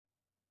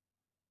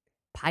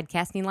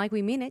Podcasting like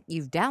we mean it,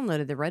 you've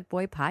downloaded the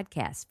Redboy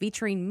Podcast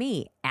featuring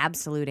me,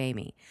 Absolute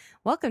Amy.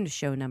 Welcome to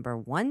show number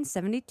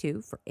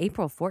 172 for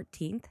April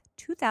 14th,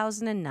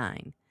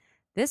 2009.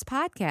 This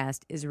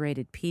podcast is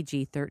rated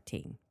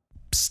PG-13.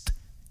 Psst.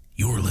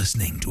 You're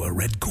listening to a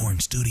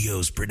Redcorn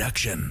Studios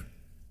production.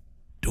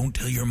 Don't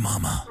tell your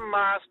mama.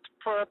 Must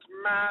put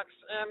Max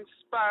in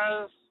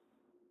space.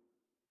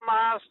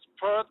 Must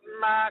put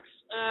Max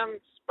in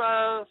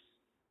space.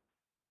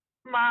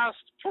 Must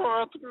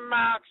put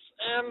Max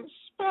in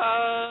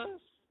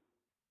space.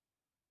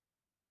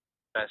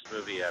 Best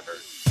movie ever.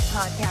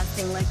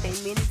 Podcasting like they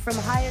mean it from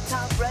high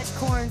atop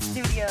Redcorn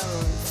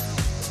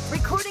Studios.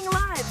 Recording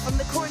live from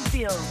the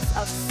cornfields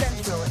of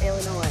Central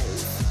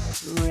Illinois.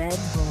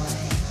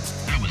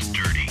 Redboy. That was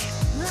dirty.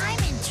 I'm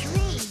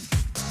intrigued.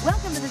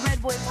 Welcome to the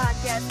Redboy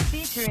Podcast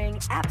featuring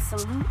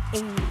Absolute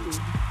Amy.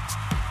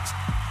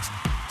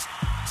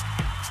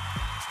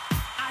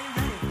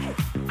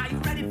 Are you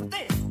ready for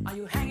this? Are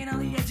you hanging on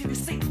the edge of your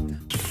seat?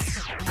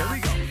 Here we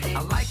go.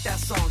 I like that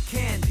song,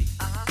 Candy.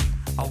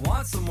 I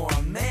want some more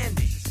of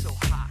Mandy. So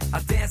hot. I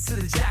dance to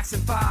the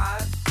Jackson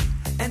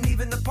 5 and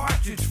even the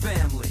Partridge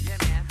Family. Yeah,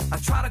 man. I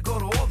try to go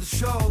to all the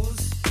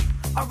shows.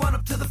 I run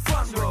up to the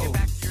front row. Get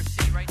back to your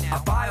seat right now.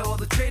 I buy all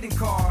the trading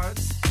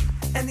cards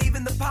and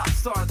even the pop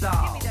star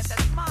dolls. Give me that,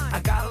 that's mine. I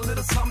got a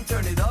little something,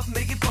 turn it up,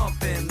 make it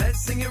bumpin'.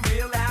 Let's sing it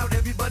real loud,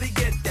 everybody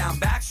get down.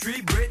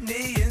 Backstreet,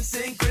 Britney,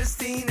 NSYNC,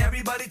 Christine,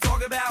 everybody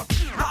talk about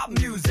pop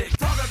music.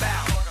 Talk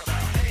about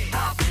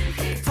pop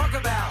music. Talk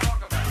about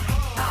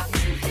pop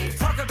music.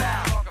 Talk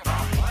about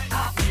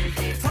pop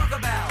music. Talk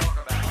about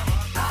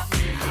pop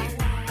music.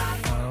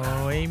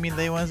 Oh, Amy,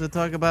 they want us to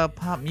talk about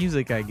pop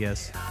music, I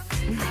guess.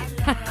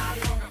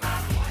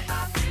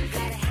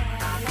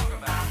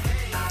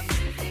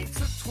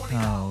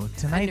 Oh,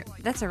 tonight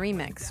That's a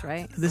remix,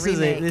 right? this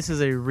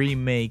is a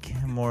remake,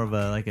 more of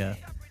a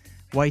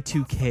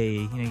Y2K.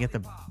 You know, you get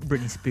the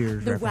Britney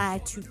Spears The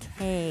reference.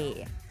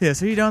 Y2K. Yeah,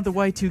 so you down with the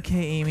Y2K,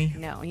 Amy?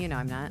 No, you know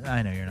I'm not.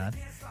 I know you're not.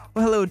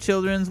 Well, hello,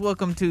 childrens.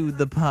 Welcome to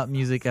the pop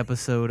music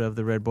episode of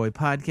the Redboy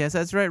Podcast.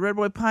 That's right,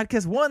 Redboy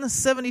Podcast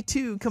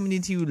 172,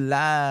 coming to you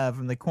live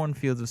from the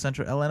cornfields of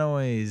Central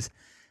Illinois.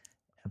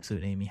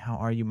 Absolute Amy, how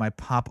are you, my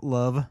pop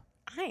love?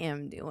 I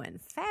am doing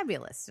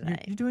fabulous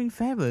tonight. You're doing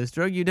fabulous.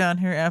 Drug you down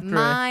here after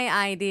My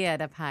idea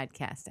to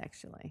podcast,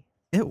 actually.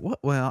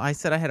 Well, I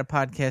said I had a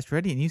podcast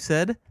ready, and you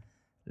said,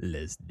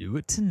 let's do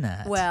it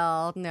tonight.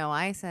 Well, no,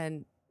 I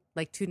said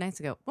like 2 nights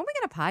ago, when we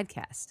got a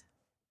podcast?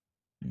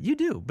 You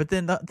do, but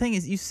then the thing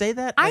is, you say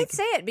that. I'd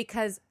say it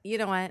because, you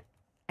know what?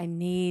 I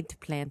need to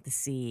plant the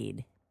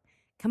seed.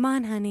 Come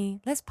on, honey,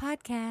 let's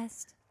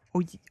podcast.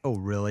 Oh,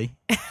 really?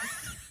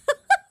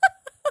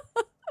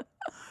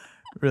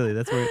 Really?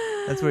 That's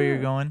where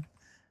you're going?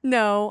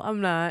 No,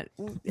 I'm not.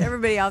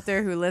 Everybody out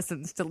there who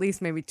listens to at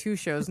least maybe 2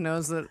 shows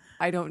knows that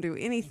I don't do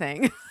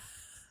anything.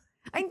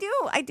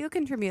 I do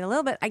contribute a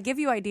little bit. I give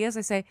you ideas.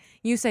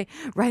 You say,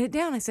 write it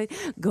down. I say,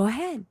 go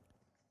ahead.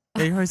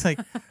 Yeah, you're always like,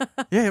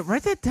 yeah,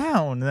 write that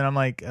down. And then I'm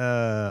like,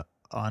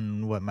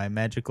 on what, my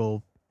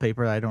magical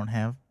paper I don't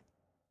have?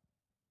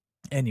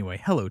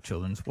 Anyway, hello,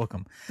 childrens.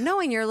 Welcome.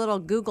 Knowing your little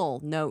Google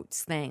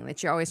Notes thing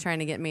that you're always trying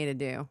to get me to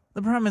do.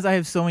 The problem is I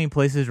have so many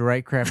places to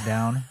write crap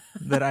down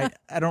that I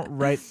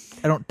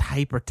don't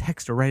type or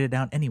text or write it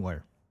down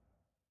anywhere.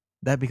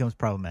 That becomes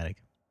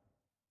problematic.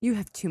 You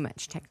have too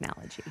much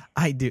technology.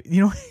 I do.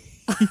 You know,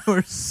 you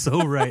are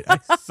so right. I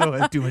so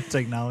have too much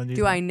technology.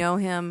 Do I know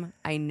him?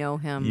 I know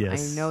him.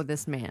 Yes. I know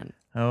this man.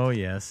 Oh,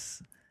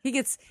 yes. He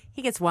gets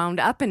wound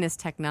up in his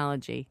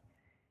technology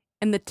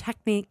and the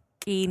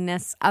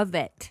techniqueness of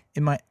it.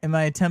 In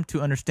my attempt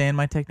to understand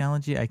my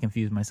technology, I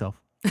confuse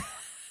myself.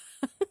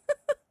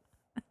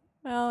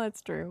 Well,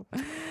 that's true.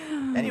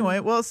 Anyway,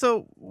 well,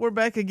 so we're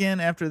back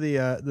again after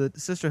the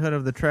Sisterhood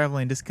of the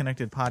Traveling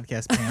Disconnected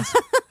Podcast Pants.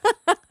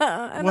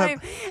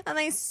 And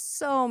I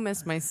so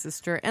miss my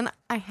sister. And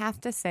I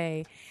have to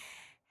say,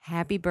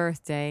 happy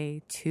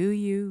birthday to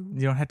you.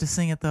 You don't have to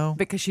sing it, though.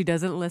 Because she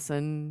doesn't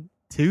listen.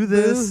 To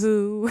this.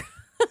 Boo-hoo.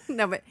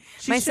 No, but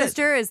my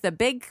sister is the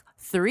big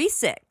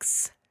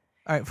 3-6.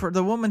 All right, for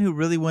the woman who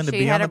really wanted to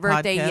She be on had the her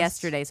birthday podcast,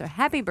 yesterday, so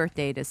happy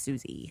birthday to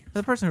Susie. for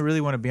the person who really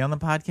wanted to be on the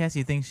podcast,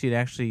 you think she'd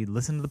actually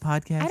listen to the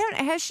podcast?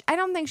 I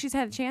don't think she's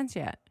had a chance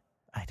yet.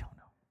 I don't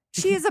know.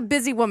 She is a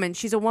busy woman.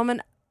 She's a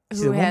woman who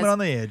She's a has woman on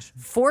the edge.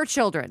 4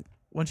 children.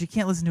 When she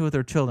can't listen to it with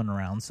her children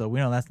around, so we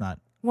know that's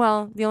not.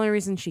 Well, the only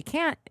reason she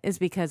can't is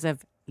because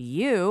of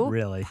you,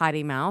 Really?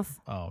 potty mouth.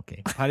 Oh,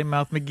 okay. Potty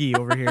Mouth McGee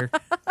over here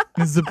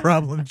is the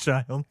problem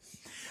child.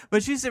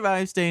 But she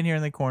survived staying here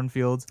in the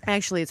cornfields.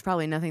 Actually, it's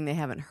probably nothing they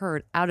haven't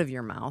heard out of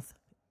your mouth.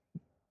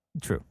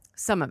 True.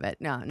 Some of it,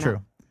 no.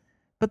 True.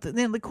 But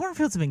the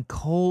cornfields have been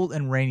cold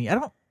and rainy.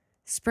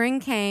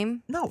 Spring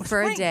came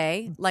for a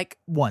day, like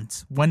one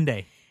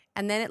day.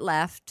 And then it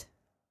left.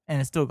 And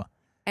it's still gone.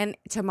 And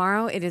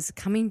tomorrow it is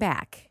coming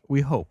back.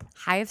 We hope.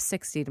 High of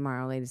 60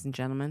 tomorrow, ladies and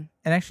gentlemen.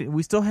 And actually,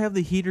 we still have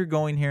the heater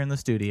going here in the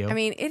studio. I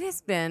mean,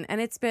 it's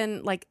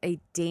been like a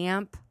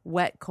damp,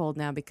 wet cold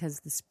now because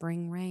the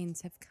spring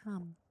rains have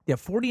come. Yeah,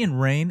 40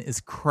 and rain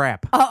is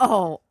crap.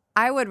 Oh,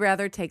 I would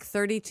rather take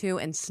 32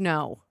 and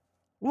snow.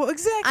 Well,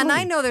 exactly. And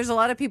I know there's a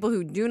lot of people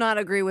who do not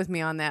agree with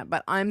me on that,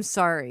 but I'm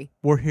sorry.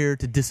 We're here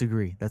to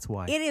disagree. That's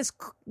why. It is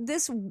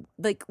this,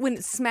 like, when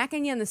it's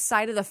smacking you on the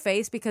side of the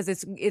face because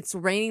it's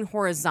raining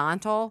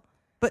horizontal.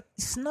 But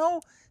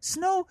snow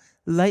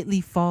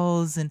lightly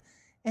falls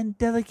and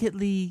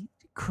delicately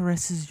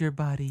caresses your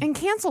body. And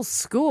cancels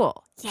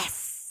school.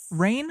 Yes.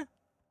 Rain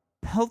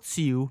pelts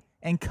you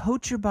and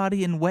coats your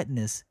body in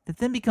wetness that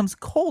then becomes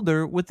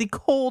colder with the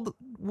cold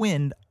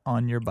wind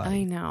on your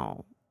body. I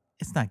know.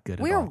 It's not good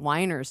We at are all.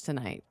 whiners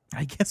tonight.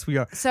 I guess we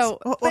are. So,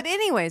 but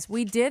anyways,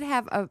 we did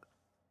have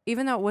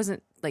even though it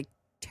wasn't like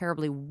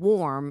terribly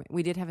warm,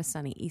 we did have a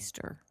sunny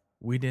Easter.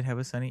 We did have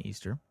a sunny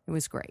Easter. It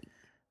was great.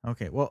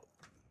 Okay, well,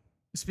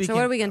 speaking. So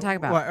what are we going to talk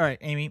about? Well, all right,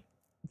 Amy.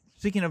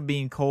 Speaking of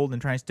being cold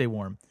and trying to stay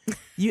warm,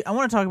 I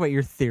want to talk about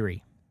your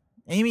theory.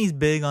 Amy's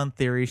big on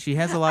theory. She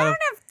has a lot of. I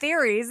don't have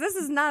theories. This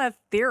is not a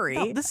theory.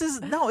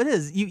 No, it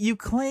is. You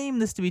claim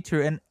this to be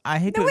true, and I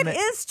hate to No, it admit.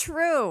 is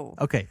true.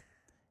 Okay,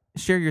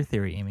 share your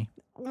theory, Amy.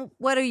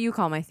 What do you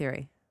call my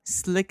theory?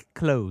 Slick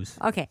clothes.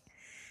 Okay.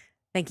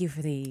 Thank you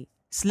for the...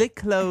 Slick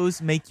clothes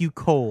make you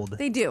cold.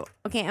 They do.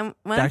 Okay, and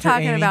when Dr. I'm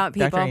talking Amy, about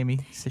people... Dr. Amy,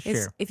 is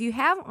share. if you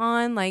have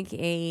on like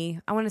I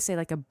want to say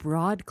like a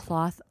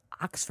broadcloth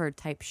Oxford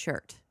type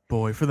shirt.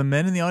 Boy, for the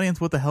men in the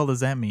audience, what the hell does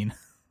that mean?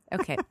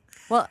 Okay.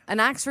 Well, an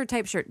Oxford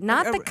type shirt,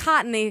 not the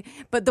cotton,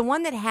 but the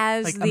one that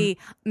has Like,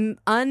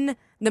 the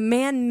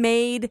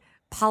man-made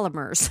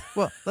polymers.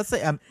 Well, let's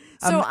say I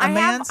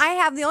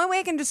have the only way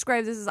I can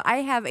describe this is I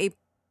have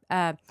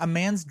a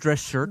man's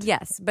dress shirt.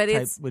 yes, but type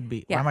it's would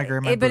be. yeah, Why am I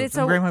grabbing my but boobs? it's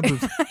I'm grabbing my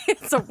boobs.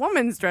 it's a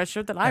woman's dress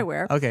shirt that I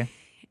wear, Okay.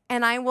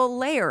 and I will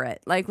layer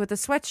it like with a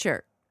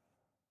sweatshirt.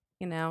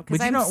 You know, because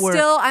But you I'm don't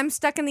wear- I'm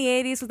stuck in the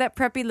 80s with that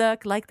preppy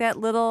look, like that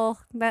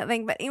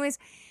thing. But anyways,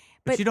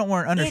 But you don't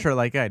wear an undershirt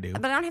like I do.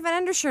 but I don't have an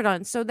undershirt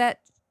on, so that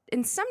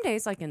in some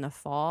days, like in the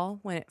fall,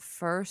 when it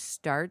first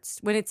starts,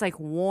 when it's like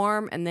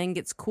warm and then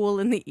gets cool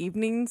in the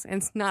evenings, and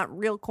it's not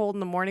real cold in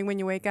the morning when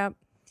you wake up.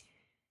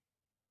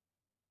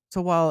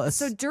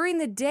 So during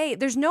the day,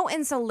 there's no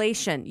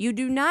insulation. You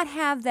do not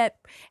have that,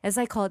 as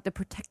I call it, the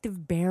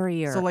protective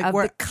barrier of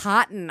the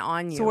cotton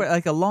on you. So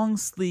like a long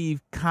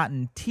sleeve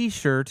cotton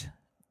T-shirt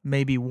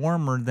may be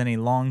warmer than a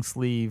long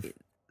sleeve,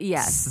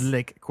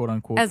 slick quote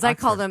unquote. As I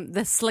call Oxford. them,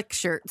 the slick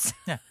shirts.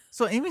 Yeah.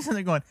 So Amy's in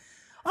there going,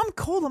 "I'm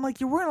cold." I'm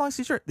like, "You're wearing a long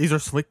sleeve shirt. These are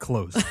slick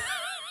clothes."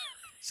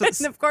 So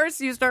And of course,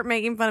 you start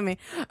making fun of me.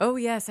 Oh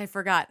yes, I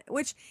forgot.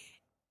 Which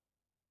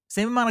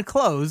same amount of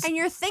clothes. and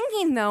you're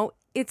thinking though,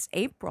 it's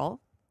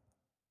April.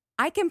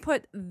 I can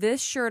put this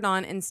shirt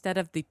on instead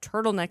of the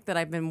turtleneck that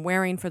I've been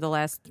wearing for the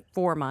last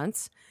 4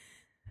 months.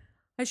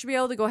 I should be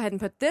able to go ahead and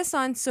put this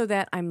on so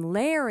that I'm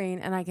layering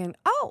and I can,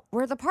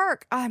 we're at the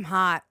park. I'm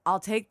hot.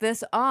 I'll take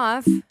this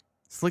off.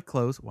 Slick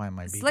clothes. Why am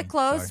I beating? Slick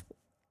clothes. Sorry.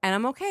 And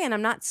I'm okay. And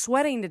I'm not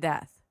sweating to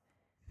death.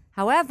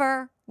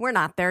 However, we're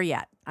not there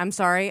yet. I'm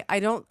sorry. I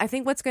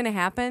think what's going to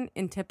happen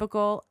in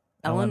typical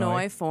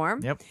Illinois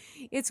form, Yep.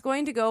 it's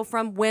going to go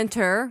from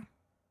winter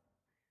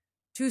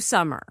to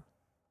summer.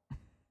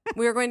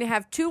 We are going to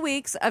have 2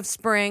 weeks of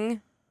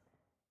spring,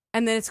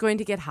 and then it's going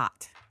to get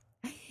hot.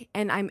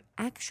 And I'm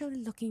actually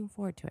looking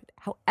forward to it.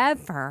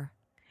 However,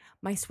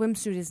 my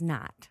swimsuit is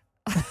not.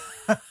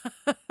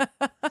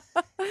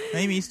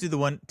 Amy used to do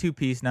the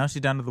 2-piece. Now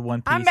she's down to the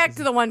 1-piece. I'm back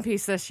to the one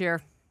piece this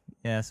year.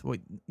 Yes. Well,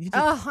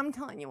 I'm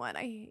telling you what,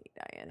 I hate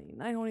dieting.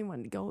 I don't even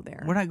want to go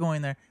there. we're not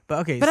going there. But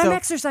okay. But so I'm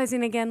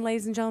exercising again,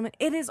 ladies and gentlemen.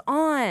 It is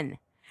on.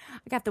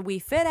 I got the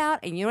Wii Fit out,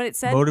 and you know what it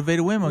said?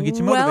 motivated women will get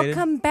you motivated.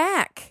 Welcome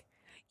back.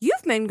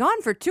 You've been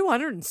gone for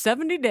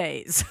 270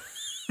 days.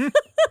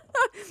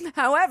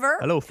 However,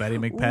 Hello, Fatty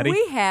McPatty.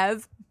 we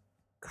have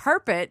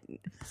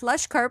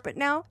plush carpet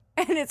now,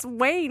 and it's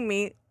weighing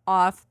me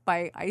off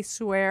by, I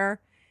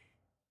swear,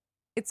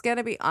 it's going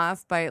to be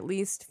off by at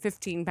least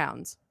 15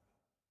 pounds.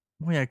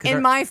 Well, yeah,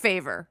 In my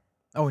favor.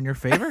 Oh, in your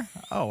favor?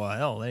 Oh,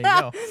 well, there you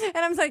go. And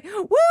I'm like, woo,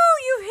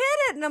 you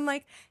hit it. And I'm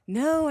like,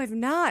 no, I've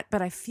not,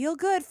 but I feel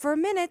good for a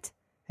minute.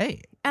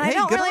 Hey, And hey, I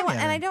don't good really on want,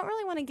 ya. and I don't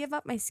really want to give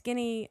up my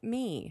skinny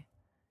me.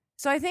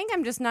 So I think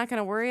I'm just not going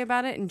to worry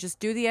about it and just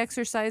do the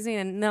exercising,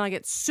 and then I'll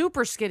get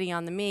super skinny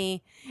on the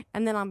me,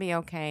 and then I'll be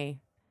okay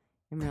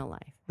in real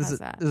life. How's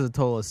that? This is a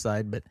total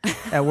aside, but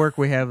at work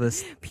we have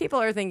this. People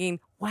are thinking,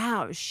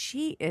 wow,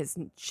 she is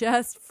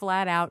just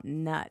flat out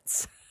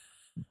nuts.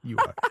 You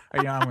are.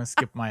 I'm going to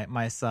skip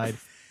my side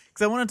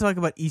because I want to talk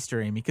about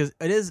Easter, Amy, because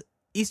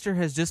Easter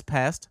has just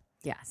passed.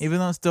 Yes. Even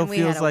though it still And we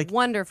feels had a like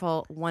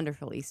wonderful,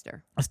 wonderful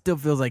Easter. it still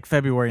feels like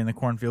February in the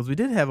cornfields. We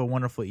did have a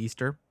wonderful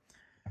Easter.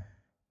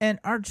 And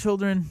our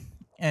children,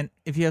 and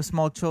if you have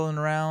small children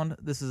around,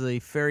 this is a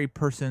fairy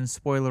person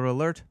spoiler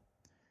alert.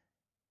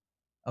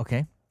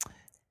 Okay.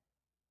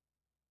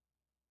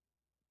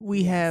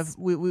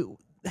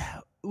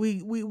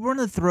 We're in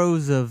the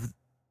throes of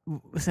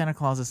Santa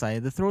Claus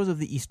aside, the throes of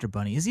the Easter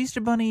Bunny. Is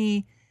Easter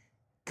Bunny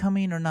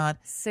coming or not.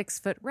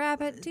 6-foot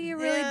rabbit. Do you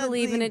really Yeah,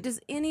 believe in it? Does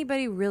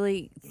anybody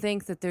really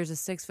think that there's a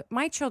 6-foot?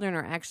 My children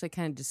are actually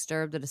kind of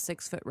disturbed that a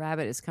 6-foot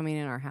rabbit is coming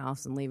in our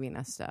house and leaving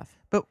us stuff.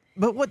 But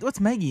what's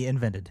Maggie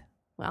invented?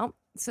 Well,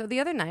 so the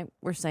other night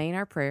we're saying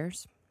our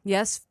prayers.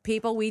 Yes,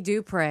 people, we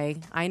do pray.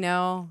 I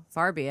know,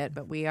 far be it,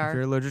 but we are. If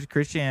you're allergic to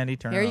Christianity,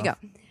 turn Here it you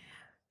off. go.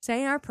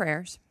 Saying our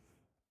prayers.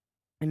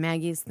 And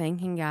Maggie's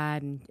thanking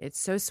God, and it's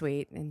so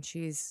sweet. And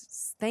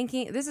she's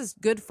thanking, this is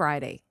Good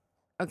Friday.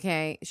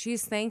 Okay,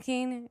 she's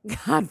thanking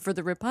God for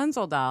the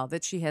Rapunzel doll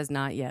that she has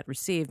not yet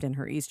received in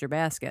her Easter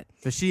basket.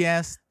 So she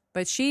asked.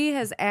 But she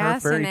has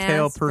asked fairy and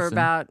tale asked for person.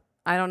 about,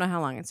 I don't know how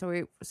long. And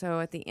so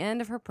at the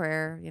end of her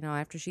prayer,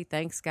 after she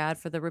thanks God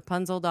for the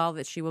Rapunzel doll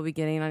that she will be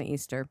getting on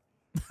Easter,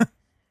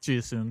 She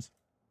assumes.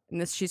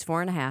 and she's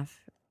 4.5,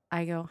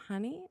 I go,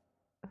 honey,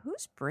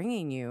 who's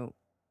bringing you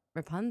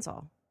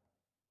Rapunzel?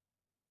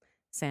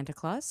 Santa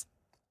Claus?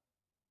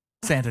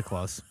 Santa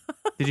Claus.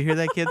 Did you hear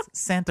that, kids?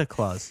 Santa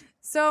Claus.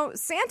 So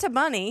Santa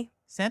Bunny,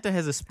 Santa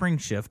has a spring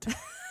shift.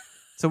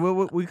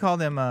 So we call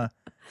them,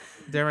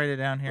 did I write it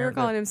down here? we're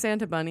calling him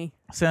Santa Bunny.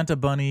 Santa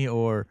Bunny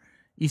or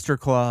Easter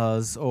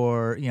Claus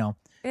or,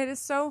 It is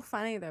so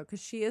funny, though,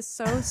 because she is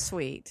so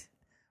sweet.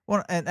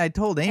 Well, and I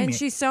told Amy. And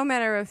she's so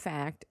matter of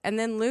fact. And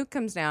then Luke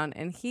comes down,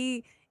 and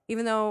he,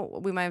 even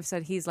though we might have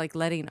said he's like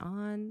letting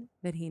on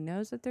that he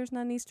knows that there's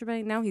not an Easter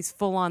Bunny, now he's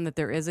full on that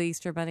there is an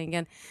Easter Bunny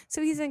again.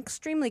 So he's an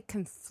extremely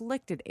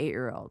conflicted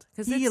 8-year-old.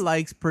 He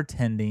likes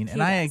pretending,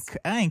 and I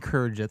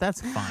encourage it.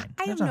 That's fine.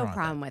 I have no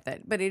problem with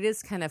it, but it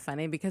is kind of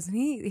funny because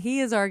he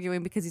is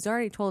arguing because he's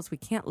already told us we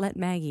can't let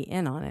Maggie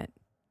in on it.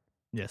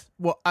 Yes.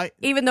 Well,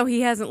 even though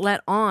he hasn't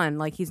let on,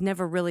 like he's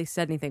never really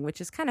said anything,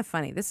 which is kind of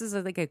funny. This is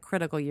like a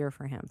critical year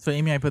for him. So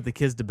Amy and I put the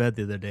kids to bed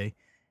the other day,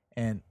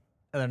 and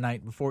the other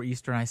night before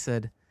Easter, I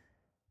said,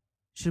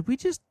 should we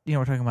just,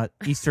 we're talking about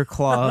Easter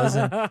Claus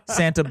and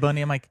Santa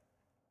Bunny. I'm like,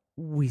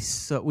 we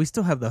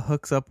still have the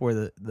hooks up where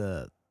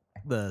the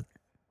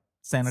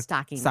Santa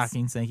stockings,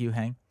 thank you,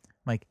 hang. I'm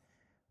like,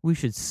 we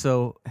should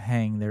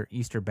hang their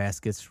Easter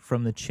baskets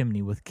from the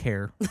chimney with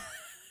care.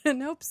 In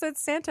hopes that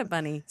Santa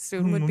Bunny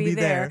soon would be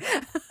there.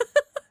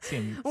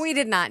 We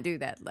did not do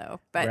that, though.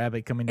 But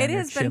rabbit coming down it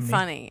has chimney. been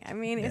funny. I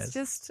mean,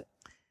 Yes.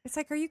 it's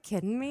like, are you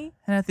kidding me?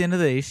 And at the end of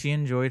the day, she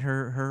enjoyed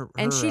her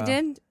and she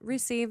did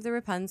receive the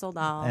Rapunzel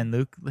doll. And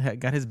Luke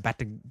got his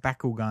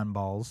Bakugan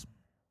balls.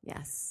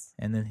 Yes.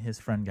 And then his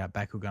friend got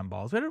Bakugan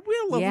balls. We had a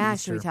lovely Easter.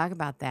 Should we talk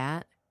about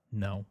that?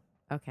 No.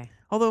 Okay.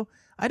 Although,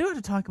 I do have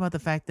to talk about the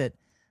fact that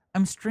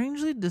I'm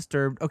strangely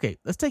disturbed. Okay,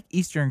 let's take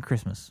Easter and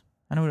Christmas.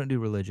 I know we don't do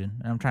religion,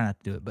 and I'm trying not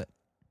to do it, but...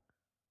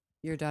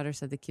 Your daughter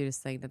said the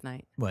cutest thing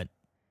tonight. What?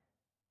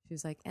 She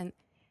was like, and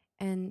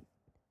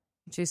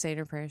she was saying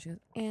her prayer. She goes,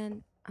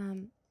 and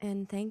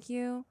thank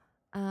you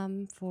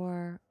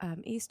for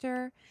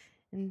Easter,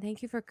 and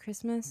thank you for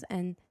Christmas,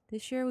 and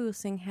this year we will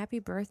sing Happy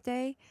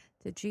Birthday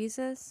to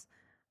Jesus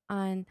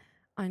on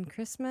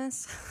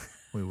Christmas.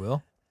 We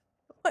will?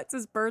 What's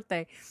his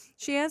birthday?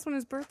 She asked when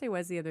his birthday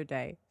was the other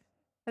day.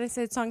 And I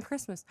said, it's on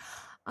Christmas.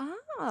 Oh.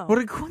 What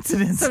a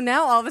coincidence. So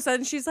now all of a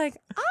sudden she's like,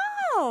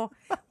 oh,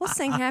 we'll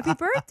sing Happy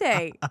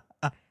Birthday.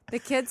 The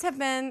kids have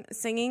been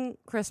singing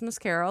Christmas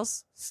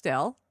carols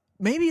still.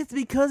 Maybe it's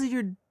because of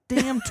your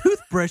damn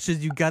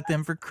toothbrushes you got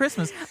them for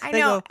Christmas. I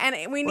know,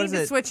 and we need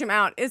to switch them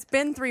out. It's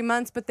been 3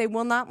 months, but they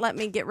will not let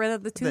me get rid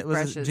of the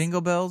toothbrushes. Was it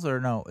Jingle Bells or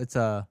no?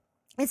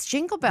 It's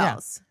Jingle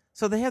Bells. Yeah.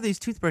 So they have these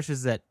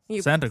toothbrushes that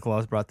Santa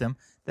Claus brought them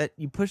that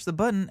you push the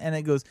button and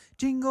it goes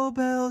Jingle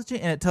Bells,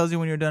 and it tells you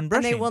when you're done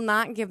brushing. And they will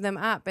not give them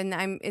up, and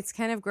it's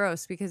kind of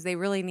gross because they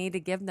really need to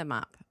give them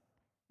up.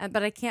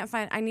 But I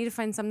need to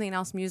find something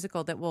else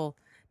musical that will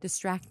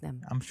distract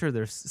them. I'm sure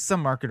there's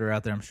some marketer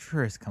out there. I'm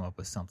sure has come up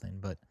with something,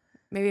 but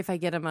maybe if I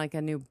get them like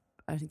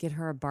get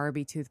her a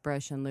Barbie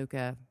toothbrush and Luke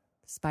a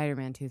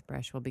Spider-Man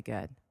toothbrush will be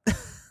good.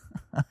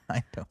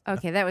 I don't know.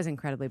 Okay, that was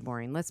incredibly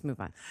boring. Let's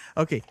move on.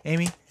 Okay,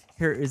 Amy,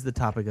 here is the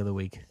topic of the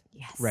week.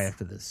 Yes. Right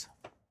after this.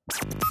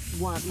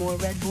 Want more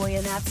Red Boy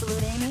and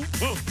Absolute Amy?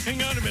 Whoa,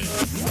 hang on a minute.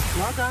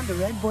 Log on to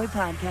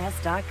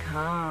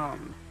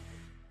redboypodcast.com.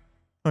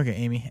 Okay,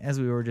 Amy, as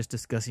we were just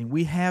discussing,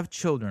 we have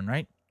children,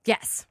 right?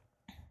 Yes.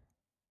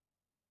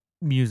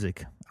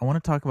 Music. I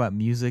want to talk about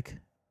music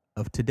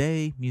of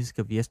today, music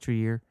of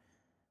yesteryear.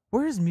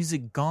 Where has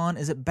music gone?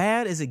 Is it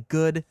bad? Is it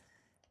good?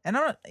 And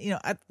I don't,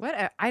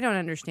 I don't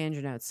understand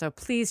your notes, so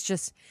please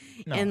just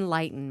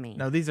enlighten me.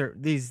 No, these are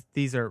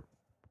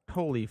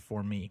totally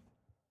for me.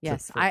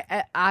 Yes,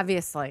 I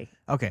obviously.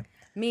 Okay.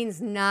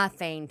 Means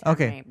nothing to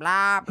me.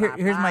 Blah, blah,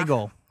 Here's blah. my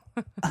goal.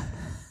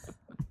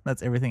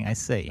 That's everything I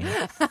say.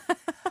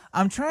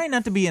 I'm trying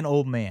not to be an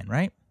old man,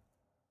 right?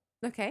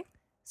 Okay.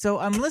 So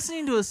I'm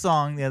listening to a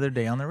song the other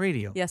day on the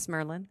radio. Yes,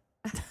 Merlin.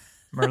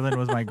 Merlin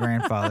was my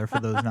grandfather, for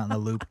those not in the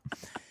loop.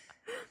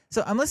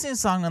 So I'm listening to a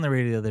song on the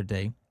radio the other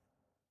day,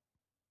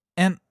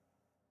 and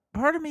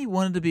part of me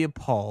wanted to be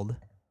appalled,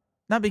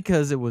 not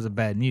because it was a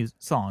bad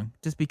song,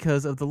 just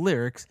because of the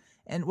lyrics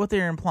and what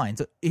they're implying.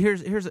 So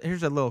here's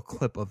a little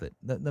clip of it.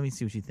 Let me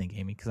see what you think,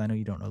 Amy, because I know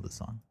you don't know the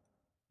song.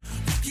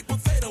 keep a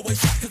fadeaway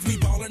shot, cause we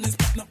ballin' and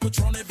spittin' up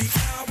Patron every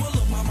hour.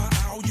 Look, mama,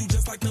 ow, you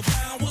just like the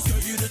flowers. Girl,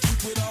 you the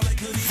truth with all that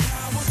goody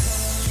power.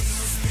 You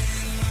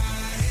spin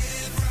my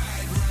head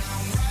right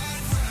round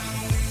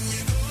when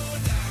you go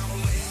down,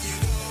 when you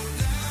go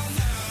down,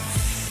 down.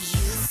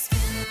 You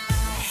spin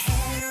my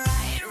head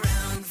right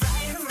round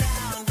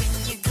when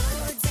you go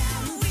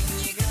down, when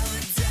you go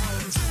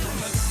down.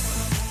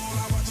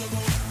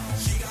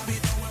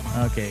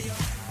 Okay.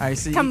 All right,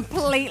 so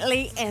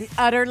Completely and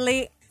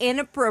utterly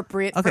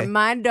inappropriate Okay. for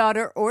my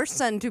daughter or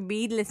son to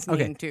be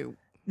listening Okay. to.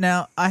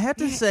 now I have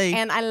to say,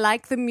 And I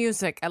like the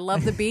music. I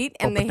love the beat,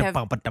 and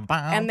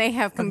they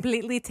have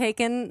completely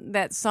taken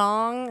that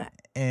song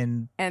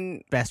and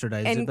and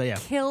bastardized it, but yeah.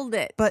 killed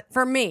it. But-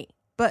 for me,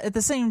 But at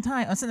the same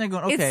time, I'm sitting there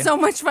going, okay. it's so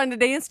much fun to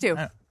dance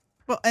to.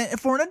 Well, and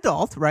for an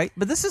adult, right?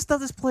 But this is stuff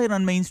that's played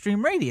on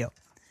mainstream radio.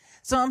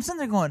 So I'm sitting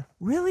there going,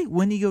 really?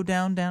 When you go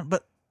down, down?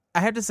 But I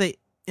have to say,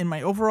 in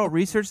my overall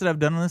research that I've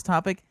done on this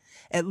topic,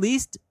 at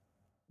least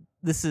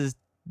this is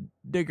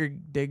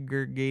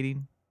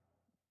degrading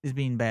is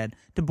being bad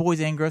to boys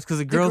and girls, because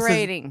the girl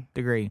Degrading. says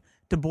degrading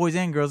to boys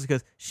and girls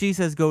because she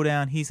says go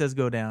down, he says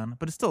go down,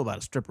 but it's still about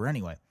a stripper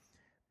anyway.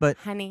 But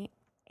Honey,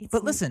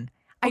 but listen,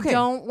 okay. I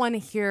don't want to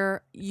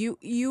hear you.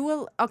 You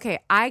will. Okay,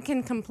 I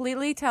can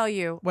completely tell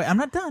you. Wait, I'm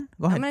not done.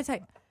 Go ahead. I'm going to tell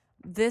you.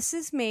 This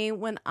is me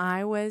when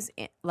I was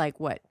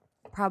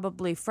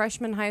probably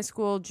freshman high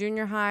school,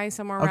 junior high,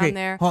 somewhere around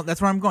there. Hold on, that's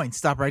where I'm going.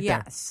 Stop right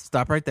there. Yes.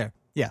 Stop right there.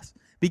 Yes.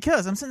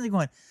 Because I'm sitting there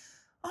going,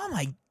 oh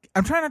my,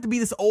 I'm trying not to be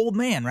this old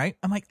man, right?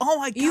 I'm like, oh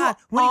my God, You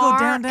when you go are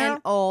down, down.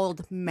 an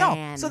old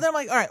man. No. So then I'm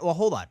like, all right, well,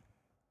 hold on.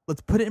 Let's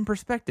put it in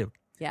perspective.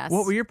 Yes.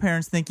 What were your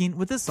parents thinking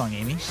with this song,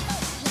 Amy?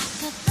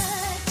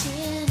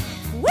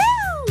 Woo!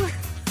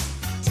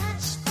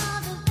 Touch for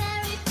the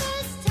very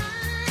first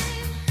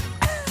time,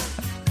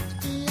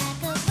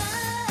 like a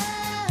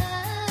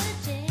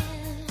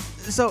virgin.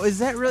 So is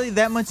that really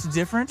that much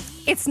different?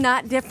 It's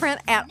not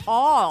different at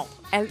all.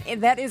 And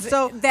that is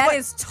what-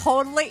 is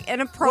totally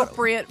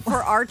inappropriate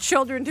for our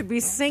children to be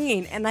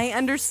singing, and I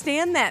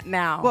understand that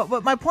now. Well,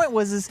 but my point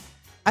was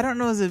I don't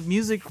know if the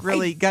music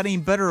really got any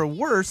better or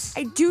worse.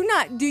 I do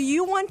not. Do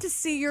you want to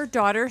see your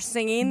daughter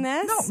singing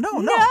this? No.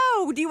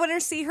 No. Do you want to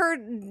see her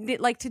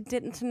like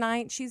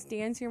tonight? She's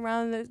dancing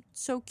around. It's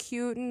so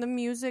cute, and the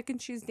music,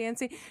 and she's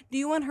dancing. Do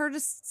you want her to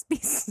be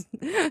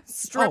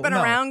stripping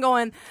no. around,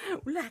 going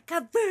like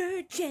a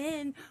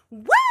virgin?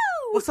 Woo!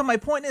 Well, so my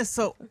point is,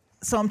 so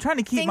I'm trying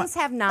to keep Things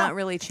have not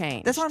really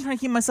changed. That's why I'm trying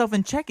to keep myself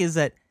in check. Is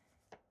that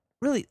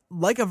really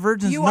like a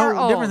virgin's You are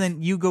no different old.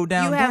 than you go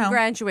down, You have down.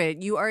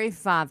 graduated. You are a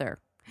father.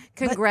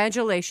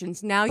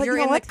 Congratulations. Now but you're you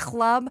know in what? the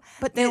club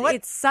But that you know what?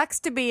 it sucks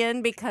to be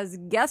in, because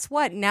guess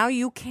what? Now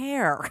you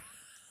care.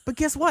 But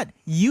guess what?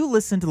 You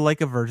listen to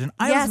Like a Virgin.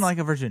 I Yes. listen to Like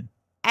a Virgin.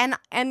 And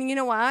you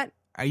know what?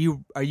 Are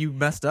you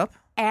messed up?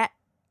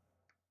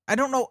 I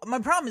don't know. My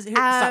problem is here.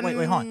 Stop. Wait.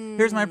 Hold on.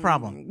 Here's my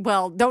problem.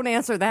 Well, don't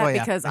answer that, Oh,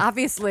 yeah. because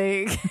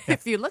obviously,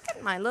 if you look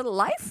at my little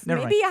life,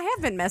 Never maybe mind. I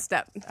have been messed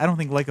up. I don't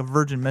think Like a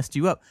Virgin messed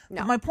you up.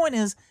 No. But my point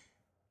is,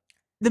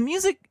 the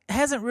music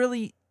hasn't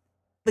really,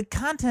 the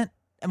content.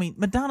 I mean,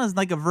 Madonna's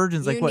Like a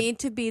Virgin's You like what? need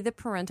to be the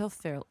parental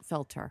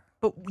filter.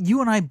 But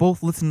you and I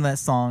both listen to that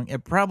song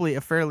at probably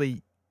a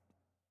fairly.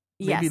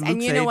 Yes, maybe and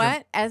Luke's you know age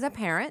what? As a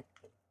parent,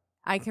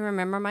 I can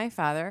remember my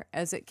father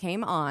as it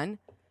came on.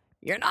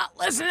 You're not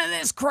listening to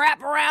this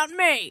crap around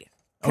me.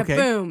 Okay.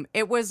 Kaboom!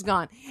 It was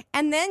gone.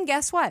 And then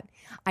guess what?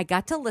 I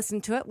got to listen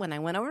to it when I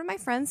went over to my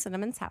friend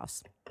Cinnamon's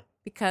house,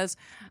 because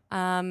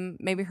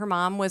maybe her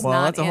mom was Well,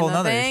 not that's a in whole the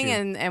nother thing,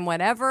 issue. and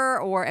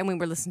whatever, and we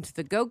were listening to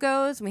the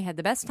Go-Go's, and we had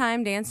the best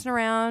time dancing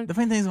around. The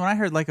funny thing is, when I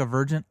heard Like a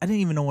Virgin, I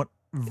didn't even know what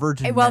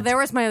virgin. Well, meant. there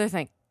was my other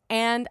thing.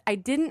 And I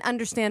didn't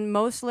understand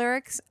most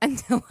lyrics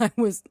until I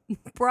was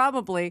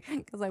probably,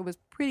 because I was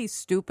pretty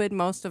stupid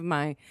most of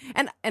my,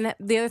 and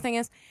the other thing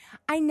is,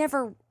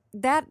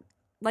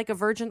 Like a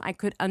Virgin, I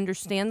could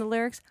understand the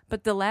lyrics,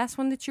 but the last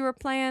one that you were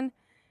playing,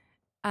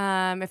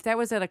 if that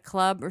was at a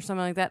club or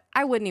something like that,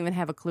 I wouldn't even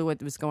have a clue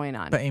what was going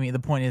on. But Amy, the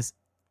point is,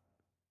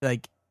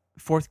 like,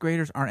 fourth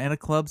graders aren't at a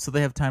club, so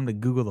they have time to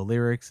Google the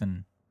lyrics,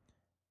 and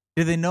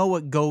do they know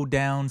what go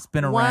down,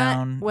 spin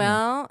around?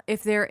 Well,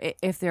 if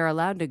they're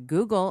allowed to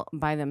Google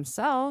by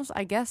themselves,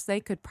 I guess they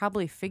could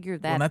probably figure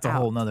that out. Well, that's a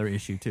whole nother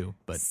issue too.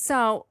 But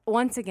So,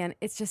 once again,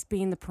 it's just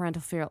being the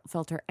parental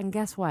filter. And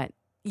guess what?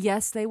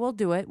 Yes, they will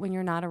do it when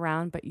you're not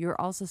around, but you're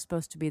also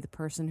supposed to be the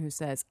person who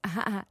says,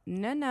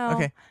 no,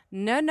 Okay.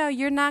 no,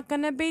 you're not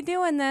going to be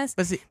doing this.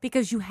 But see-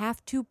 because you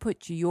have to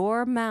put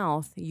your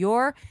mouth,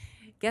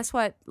 guess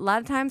what? A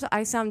lot of times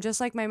I sound just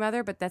like my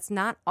mother, but that's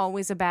not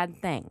always a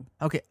bad thing.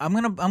 okay, I'm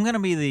gonna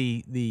be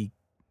the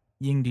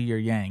yin to your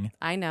yang.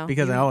 I know.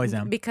 Because I always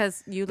am.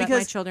 Because you let my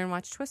Because- children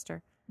watch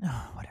Twister.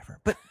 Oh, whatever.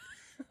 But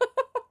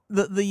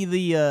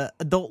the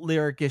adult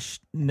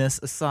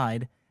lyricishness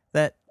aside,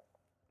 that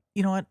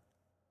you know what,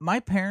 my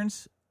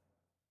parents,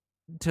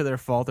 to their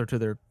fault or to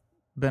their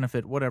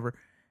benefit, whatever,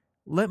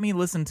 let me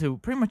listen to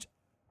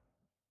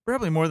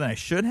probably more than I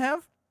should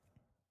have.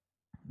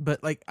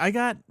 But like I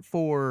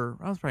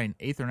was probably in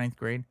 8th or 9th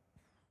grade.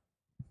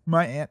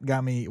 My aunt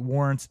got me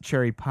Warrant's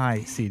Cherry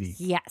Pie CD.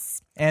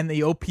 Yes. And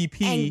the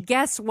OPP. And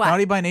guess what?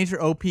 Naughty by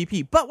Nature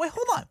OPP. But wait,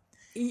 hold on.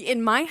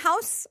 In my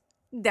house,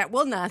 that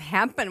will not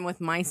happen with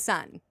my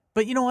son.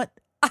 But you know what?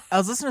 I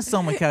was listening to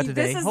Soma Cow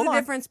today. This is Hold the on.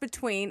 difference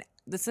between,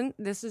 listen,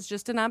 this is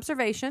just an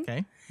observation.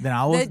 Okay.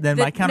 Then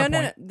my counterpoint.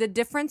 No. The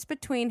difference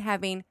between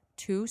having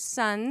 2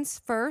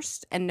 sons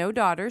first and no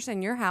daughters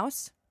in your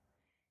house,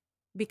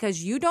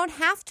 because you don't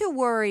have to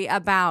worry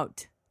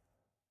about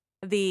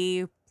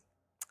the...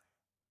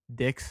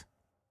 Dicks.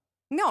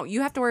 No,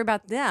 you have to worry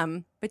about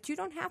them, but you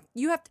don't have...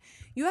 You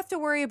have to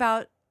worry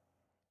about...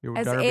 Your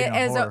daughter being a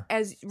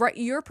whore. Right,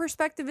 your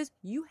perspective is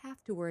you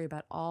have to worry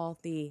about all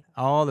the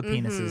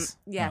penises.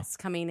 Yes,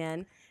 coming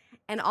in,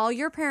 and all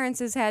your parents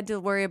has had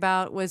to worry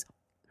about was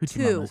Hoochie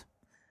 2. mamas.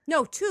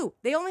 No, 2.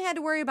 They only had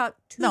to worry about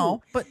 2.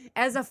 No, but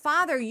as a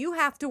father, you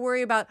have to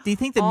worry about. Do you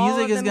think the all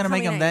music of is going to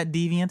make coming them in. that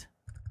deviant?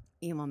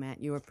 Emo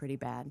Matt, you were pretty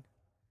bad.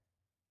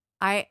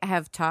 I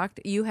have talked.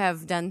 You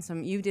have done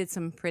some. You did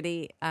some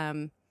pretty.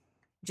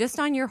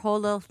 Just on your whole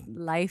little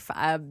life,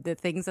 the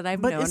things that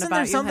I've But known isn't about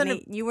there you, something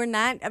honey, you were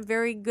not a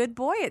very good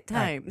boy at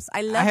times.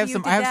 I love I have you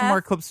some. to I have some death.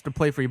 more clips to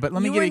play for you. But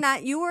let me You give were you.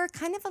 not. You were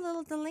kind of a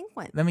little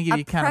delinquent. Let me give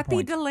you a preppy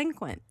counterpoint.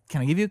 delinquent.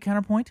 Can I give you a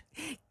counterpoint?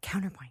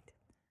 Counterpoint.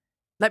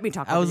 Let me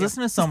talk. I over was you.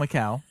 listening to Soma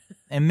Cow,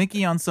 and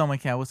Mickey on Soma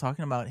Cow was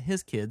talking about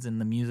his kids and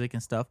the music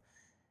and stuff,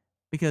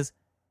 because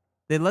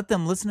they let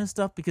them listen to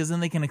stuff because then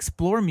they can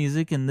explore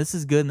music and this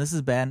is good and this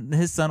is bad. And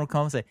his son will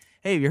come and say,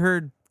 "Hey, have you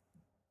heard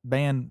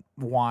band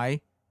Y?"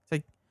 It's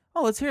like,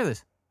 "Oh, let's hear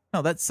this."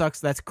 No, that sucks.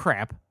 That's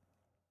crap.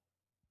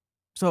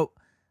 So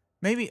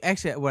maybe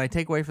actually what I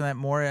take away from that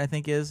more, I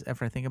think, is,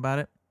 after I think about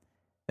it,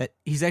 that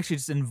he's actually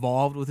just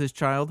involved with his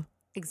child.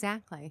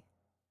 Exactly.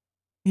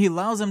 He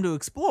allows them to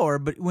explore,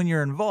 but when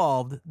you're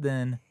involved,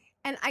 then...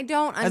 And I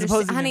don't As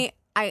opposed understand, to honey.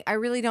 I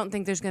really don't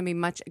think there's going to be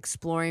much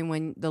exploring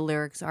when the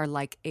lyrics are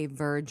like a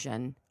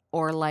virgin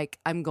or like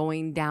I'm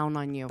going down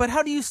on you. But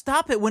how do you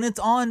stop it when it's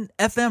on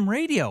FM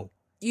radio?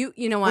 you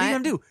know What are you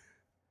going to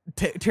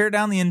do? Tear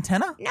down the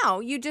antenna? No,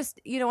 you just,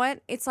 you know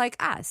what? It's like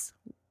us.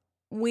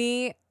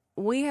 We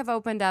have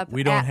opened up.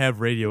 We don't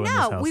have radio in this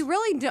No, house. we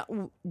really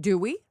don't. Do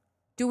we?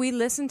 Do we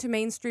listen to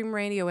mainstream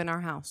radio in our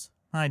house?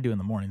 I do in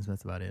the mornings.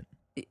 That's about it.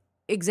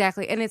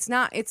 Exactly. And it's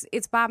not,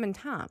 it's Bob and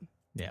Tom.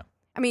 Yeah.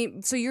 I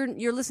mean, so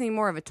you're listening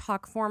more of a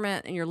talk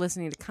format and you're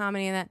listening to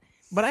comedy and that.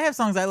 But I have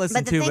songs I listen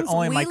But the to, but things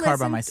only in my we car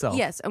by listen myself.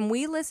 Yes, and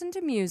we listen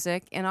to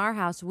music in our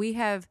house. We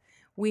have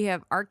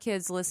our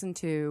kids listen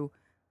to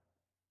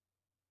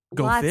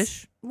Go lots,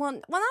 Fish?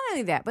 Well, not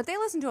only that, but they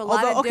listen to a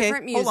lot Although, of okay,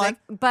 different hold music.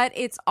 But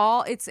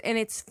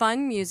it's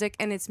fun music,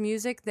 and it's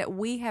music that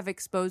we have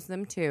exposed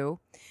them to.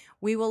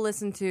 We will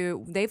listen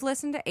to. They've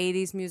listened to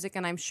 80s music,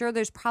 and I'm sure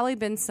there's probably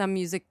been some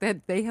music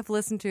that they have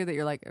listened to that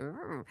you're like,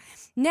 "Ugh."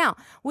 Now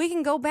we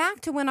can go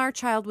back to when our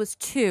child was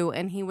 2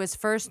 and he was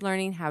first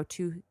learning how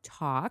to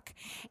talk.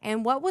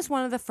 And what was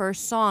one of the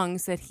first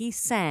songs that he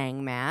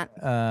sang, Matt?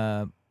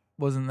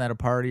 Wasn't that a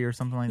party or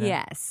something like that?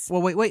 Yes.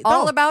 Well, wait.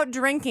 All no. about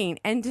drinking,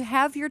 and to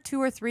have your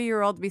 2 or 3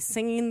 year old be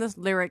singing the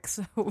lyrics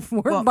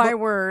word by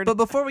word. But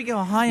before we go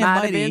high and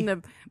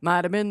mighty,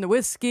 might have been the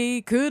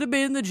whiskey, could have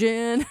been the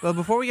gin. but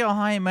before we go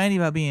high and mighty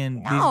about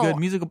being No. these good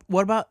musical,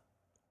 what about,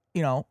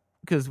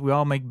 because we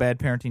all make bad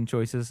parenting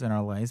choices in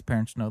our lives.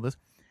 Parents know this.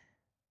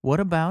 What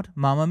about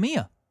Mamma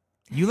Mia?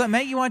 You let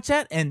Maggie watch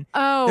that, and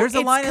there's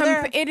a line in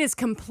there. It is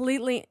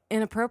completely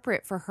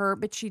inappropriate for her,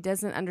 but she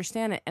doesn't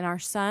understand it. And our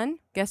son,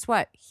 guess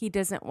what? He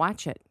doesn't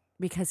watch it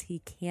because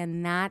he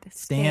cannot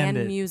stand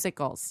it.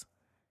 musicals.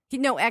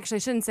 Actually, I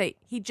shouldn't say.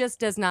 He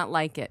just does not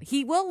like it.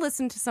 He will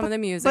listen to some of the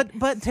music.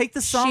 But take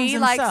the songs she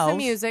themselves. likes the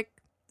music.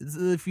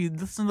 If you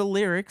listen to the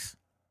lyrics.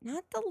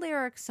 Not the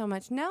lyrics so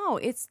much. No,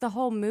 it's the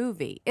whole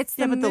movie. It's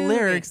the Yeah, but the movie.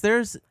 lyrics,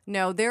 there's...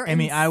 No, they're... I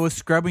mean, I was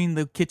scrubbing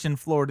the kitchen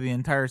floor to the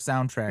entire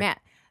soundtrack. Matt,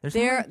 There's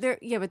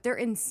but they're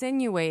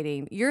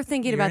insinuating. You're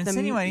thinking You're about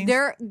insinuating.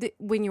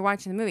 when you're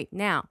watching the movie.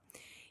 Now,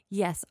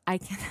 yes, I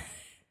can...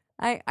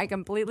 I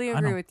completely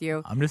agree with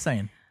you. I'm just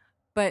saying.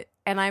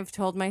 And I've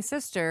told my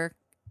sister,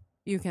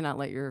 you cannot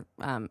let your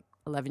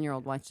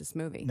 11-year-old watch this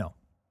movie. No.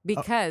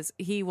 Because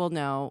he will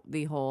know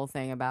the whole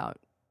thing about...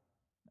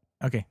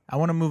 Okay, I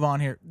want to move on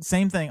here.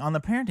 Same thing on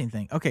the parenting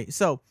thing. Okay,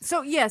 so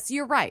yes,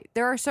 you're right.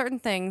 There are certain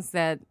things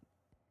that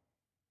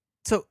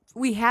So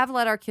we have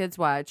let our kids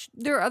watch.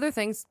 There are other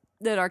things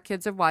that our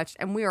kids have watched,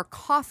 and we are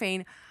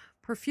coughing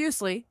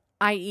profusely,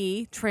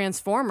 i.e.,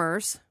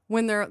 Transformers,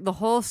 when they're the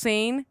whole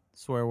scene.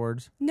 swear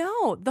words.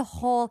 No, the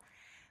whole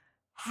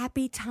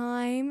happy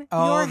time.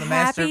 Oh, your the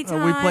happy master.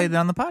 time. We played it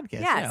on the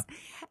podcast. Yes. Yeah.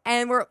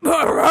 And we're.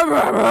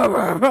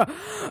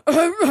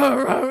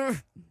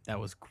 That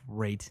was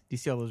great. Do you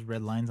see all those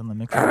red lines on the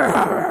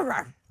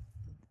mixer?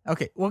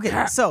 Okay.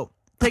 So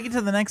take it to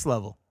the next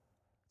level.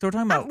 So we're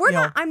talking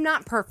about. I'm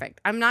not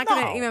perfect. I'm not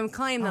going to even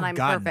claim that I'm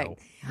God,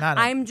 perfect. No. Not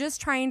I'm just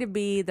trying to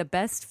be the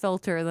best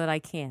filter that I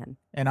can.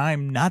 And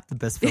I'm not the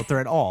best filter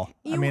at all.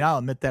 I'll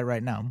admit that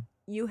right now.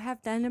 You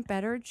have done a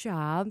better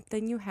job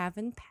than you have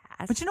in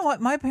past. But you know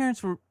what? My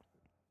parents were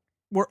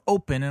were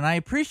open, and I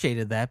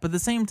appreciated that. But at the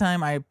same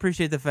time, I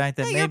appreciate the fact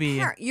that No,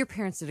 maybe your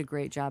parents did a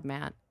great job,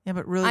 Matt. yeah,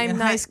 but really I'm in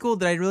not- high school,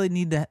 did I really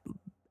need to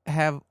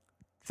have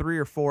 3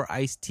 or 4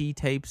 Ice-T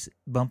tapes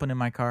bumping in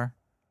my car?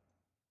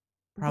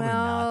 Probably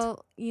not.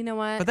 Well, you know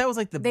what? But that was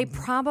like They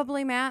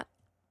probably, Matt,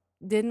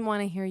 didn't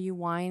want to hear you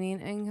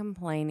whining and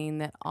complaining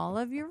that all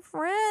of your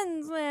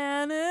friends,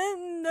 man,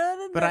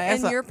 But I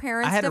and also, your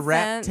parents' I had a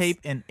rap defense- tape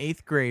in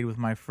 8th grade with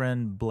my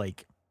friend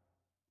Blake.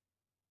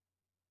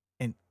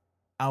 And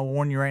I'll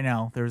warn you right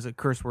now, there's a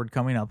curse word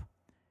coming up.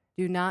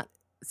 Do not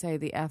say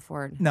the F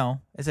word.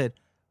 No, I said,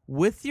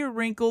 with your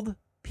wrinkled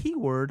P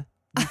word,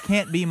 you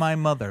can't be my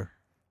mother.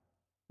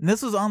 And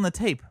this was on the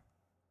tape.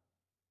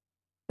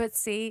 But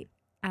see,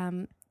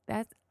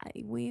 that's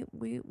we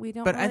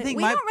don't. But I really, think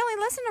we my- don't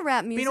really listen to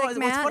rap music, know what's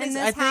Matt, funny in is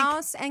this I think-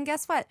 house. And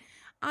guess what?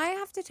 I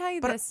have to tell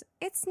you But- this: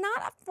 it's not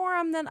a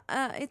forum that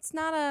it's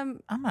not a.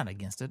 I'm not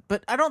against it,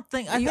 but I don't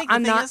think. I you- think the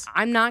I'm thing not. is,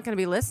 I'm not going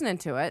to be listening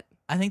to it.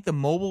 I think the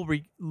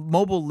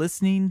mobile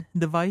listening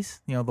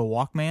device, the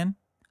Walkman,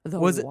 The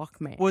was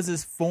Walkman was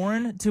as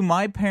foreign to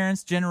my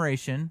parents'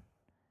 generation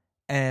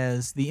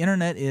as the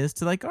internet is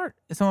to like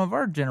some of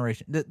our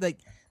generation. Like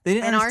they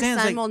didn't and our understand.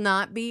 son like, will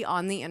not be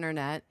on the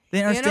internet They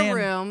in a understand-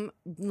 room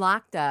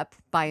locked up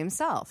by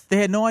himself. they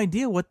had no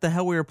idea what the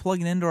hell we were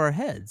plugging into our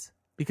heads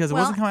because it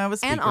wasn't coming out of a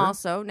speaker. And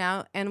also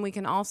now, and we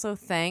can also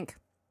thank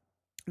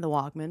the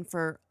Walkman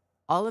for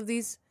all of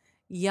these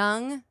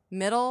young,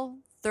 middle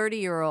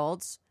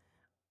 30-year-olds,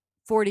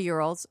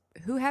 40-year-olds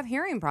who have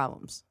hearing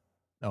problems.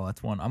 Oh,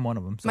 that's one. I'm one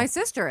of them. So. My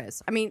sister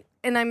is. I mean,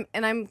 and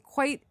I'm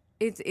quite.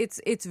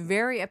 It's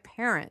very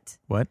apparent.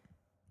 What?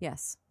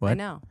 Yes, I What?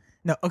 know.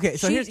 No. Okay.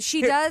 So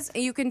she does.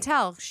 You can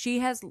tell she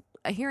has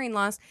a hearing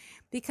loss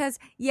because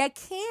you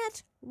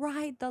can't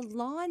ride the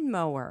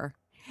lawnmower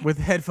with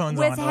headphones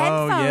with on.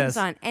 headphones oh yes.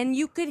 on, and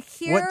you could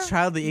hear What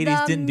child of the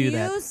 80s didn't do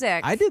that?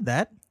 music. I did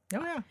that.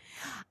 Oh yeah.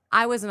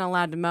 I wasn't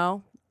allowed to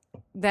mow.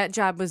 That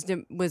job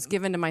was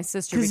given to my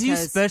sister Because you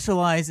because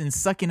specialize in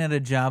sucking at a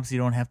job, so you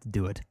don't have to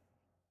do it.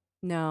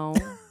 no.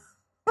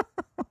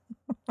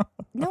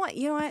 No, what?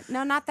 You know what?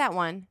 No, not that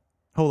one.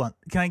 Hold on.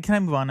 Can I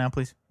move on now,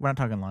 please? We're not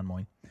talking lawn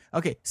mowing.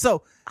 Okay.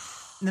 So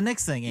the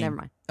next thing. Aim. Never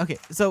mind. Okay.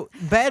 So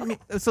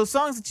so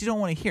songs that you don't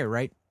want to hear,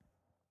 right?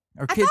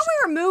 Or I kids. thought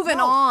we were moving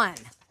No. on.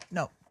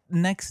 No.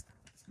 Next.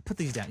 Put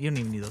these down. You don't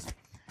even need those.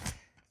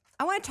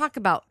 I want to talk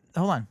about.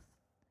 Hold on.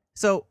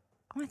 So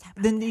I want to talk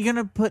about. then you're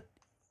gonna put.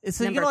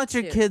 So you're Number gonna let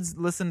your 2. kids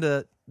listen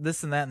to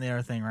this and that and the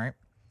other thing, right?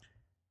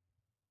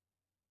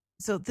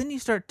 So then you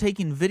start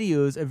taking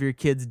videos of your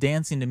kids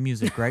dancing to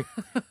music, right?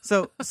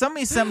 So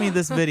somebody sent me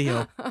this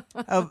video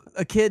of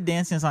a kid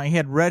dancing a song. He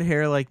had red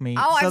hair like me.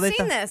 Oh, So I've they seen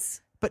thought-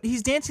 this. But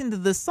he's dancing to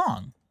this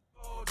song.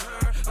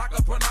 Like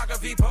a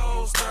pornography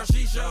poster,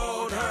 she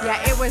showed her.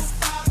 Yeah, it was.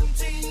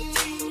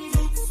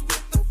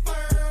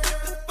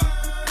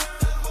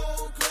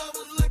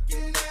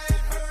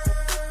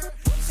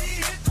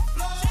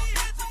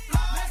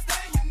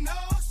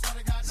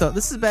 So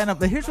this is bad enough,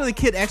 but here's where the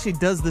kid actually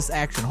does this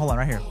action. Hold on,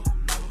 right here.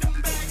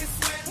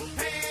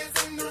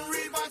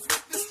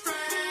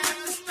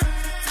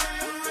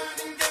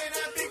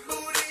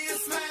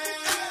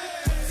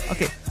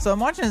 Okay, so I'm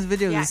watching this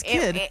video of Yeah, this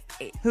kid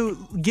it- who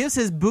gives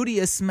his booty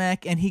a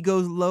smack and he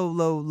goes low,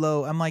 low,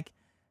 low. I'm like,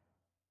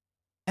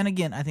 and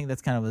again, I think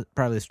that's kind of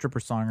probably a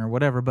stripper song or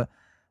whatever, but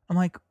I'm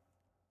like,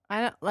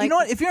 I don't like. you know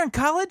what? If you're in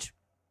college,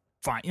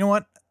 fine. You know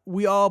what?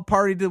 We all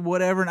partied to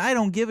whatever, and I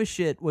don't give a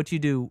shit what you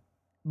do.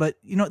 But,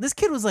 this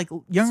kid was like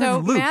younger So,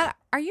 than Luke. Matt,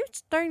 are you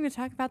starting to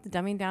talk about the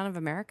dumbing down of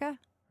America?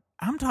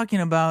 I'm talking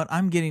about,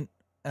 I'm not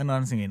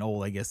getting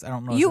old, I guess. I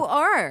don't know. You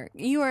are.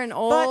 You are an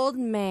old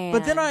man.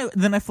 But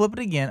then I flip it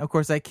again. Of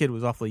course, that kid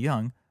was awfully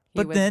young. He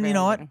But was then, you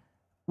know very what? young.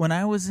 When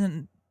I was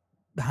in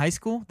high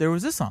school, there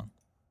was this song.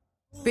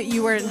 But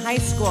you were in high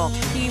school.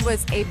 He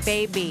was a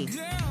baby.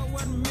 Girl,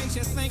 what makes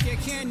you think you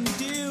can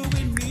deal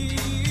with me?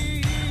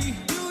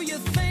 Do you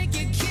think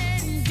you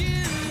can do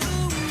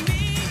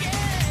me?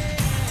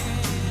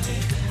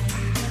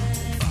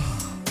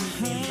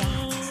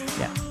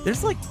 Yeah.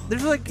 There's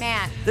like,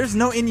 Matt, there's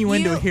no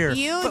innuendo you, here.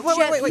 You But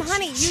wait.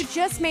 honey, you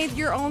just made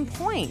your own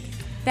point.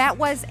 That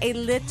was a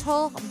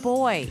little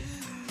boy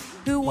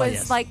who was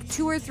yes. like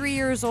 2 or 3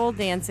 years old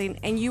dancing,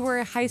 and you were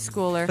a high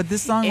schooler. But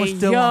this song was a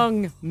still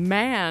young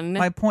man.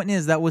 My point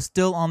is that was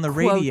still on the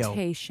radio.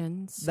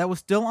 Quotations. That was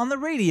still on the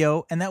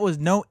radio, and that was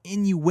no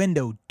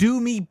innuendo. Do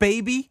me,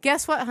 baby.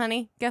 Guess what,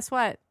 honey? Guess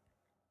what?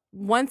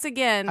 Once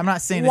again, I'm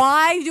not saying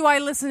why do I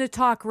listen to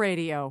talk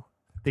radio?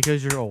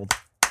 Because you're old.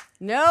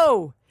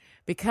 No,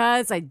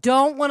 because I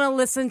don't want to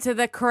listen to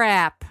the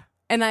crap.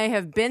 And I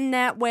have been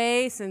that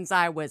way since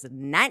I was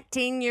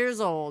 19 years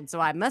old,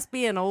 so I must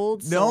be an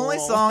old soul. The only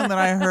song that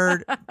I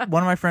heard,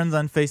 one of my friends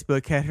on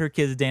Facebook had her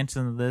kids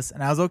dancing to this,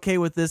 and I was okay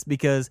with this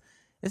because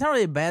it's not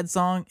really a bad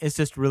song. It's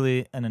just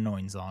really an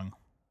annoying song.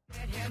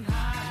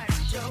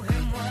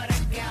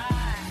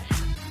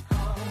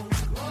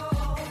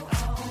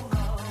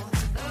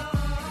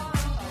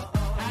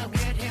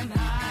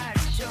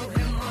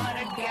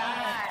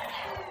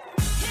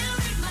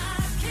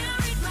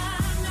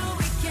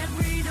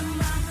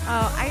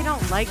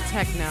 like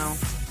techno.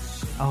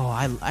 Oh,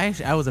 I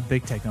actually I was a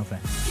big techno fan.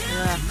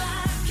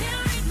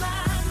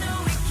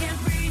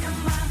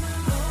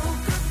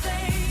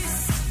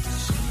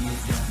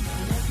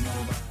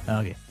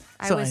 Okay.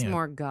 I was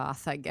more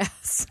goth, I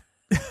guess.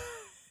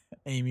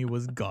 Amy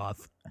was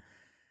goth.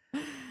 All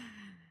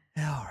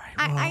right.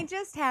 I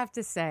just have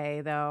to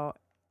say, though,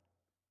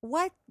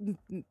 what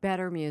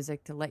better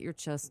music to let your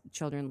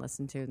children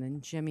listen to than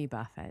Jimmy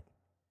Buffett?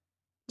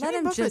 Let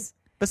him just...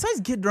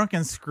 Besides Get Drunk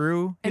and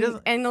Screw, he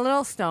doesn't... And a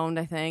little stoned,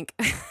 I think.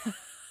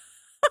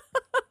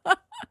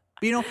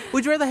 You know,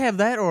 would you rather have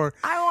that or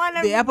I want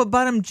him... the apple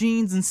bottom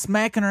jeans and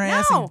smacking her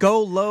ass and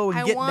go low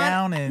and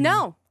down and...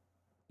 No.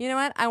 You know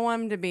what? I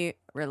want them to be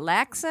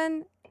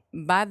relaxing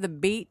by the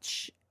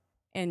beach,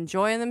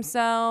 enjoying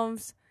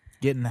themselves.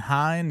 Getting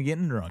high and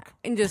getting drunk.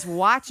 And just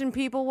watching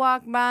people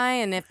walk by.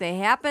 And if they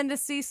happen to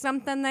see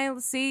something they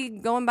see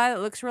going by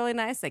that looks really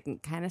nice, they can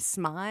kind of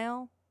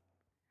smile.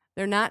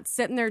 They're not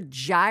sitting there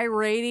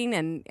gyrating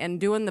and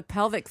doing the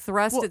pelvic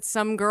thrust at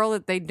some girl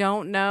that they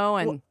don't know.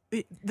 And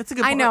that's a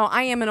good point. I know,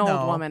 I am an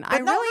old woman. I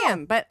no, really no.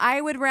 am. But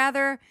I would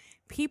rather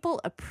people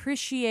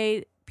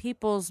appreciate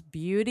people's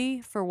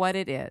beauty for what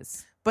it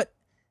is. But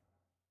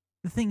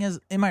the thing is,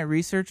 in my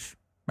research,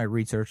 quote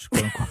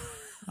unquote,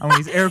 I'm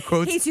going to use air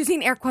quotes. He's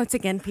using air quotes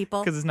again,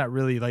 people. Because it's not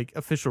really like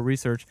official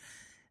research,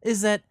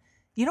 is that,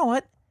 you know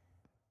what?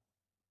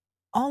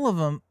 All of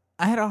them,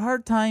 I had a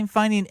hard time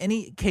finding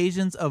any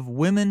occasions of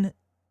women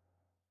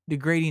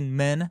degrading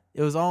men.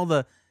 It was all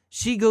the,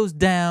 she goes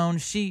down,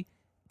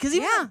 because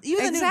even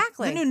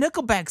exactly. the new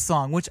Nickelback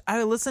song, which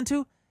I listened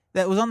to,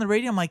 that was on the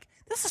radio, I'm like,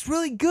 this is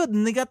really good.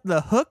 And they got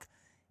the hook,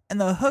 and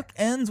the hook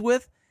ends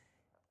with,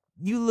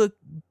 you look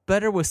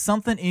better with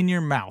something in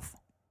your mouth.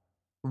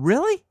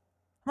 Really?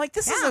 I'm like,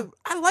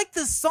 I like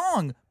this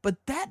song,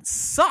 but that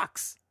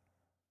sucks.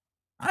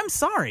 I'm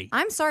sorry.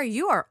 I'm sorry,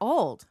 you are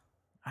old.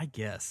 I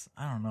guess.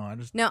 I don't know.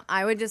 No,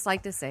 I would just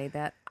like to say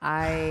that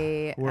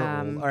I... We're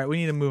old. All right, we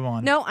need to move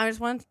on. No, I just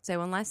want to say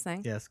one last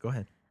thing. Yes, go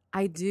ahead.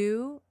 I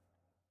do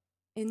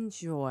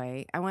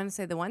enjoy... I want to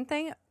say the one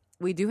thing,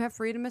 we do have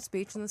freedom of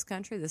speech in this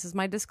country. This is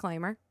my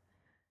disclaimer.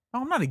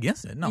 Oh, I'm not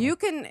against it, no. You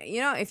can,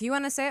 if you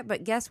want to say it,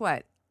 but guess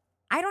what?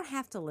 I don't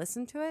have to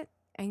listen to it.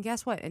 And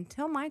guess what?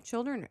 Until my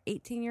children are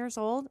 18 years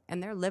old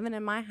and they're living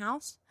in my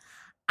house,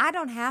 I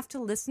don't have to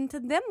listen to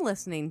them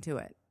listening to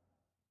it.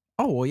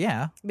 Oh, well,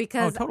 yeah.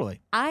 Because totally.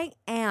 I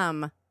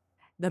am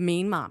the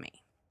mean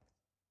mommy.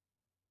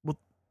 Well,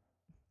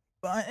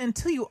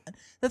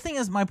 the thing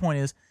is, my point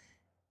is,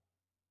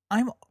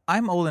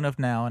 I'm old enough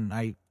now, and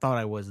I thought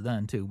I was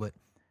then too, but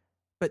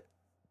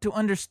to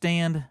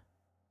understand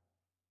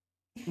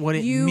what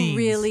it means. You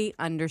really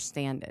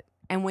understand it.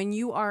 And when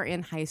you are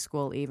in high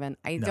school even,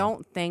 I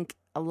don't think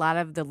a lot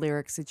of the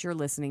lyrics that you're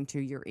listening to,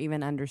 you're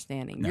even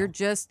understanding. No. You're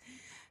just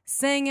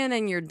singing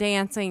and you're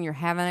dancing, you're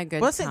having a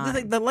good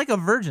time. Like a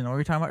virgin, what we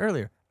were talking about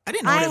earlier. I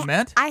didn't know what it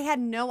meant. I had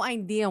no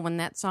idea when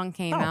that song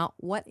came out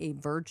what a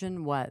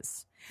virgin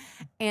was.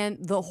 And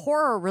the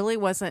horror really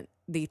wasn't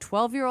the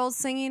 12-year-old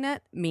singing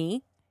it,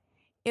 me.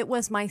 It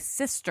was my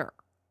sister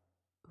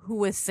who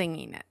was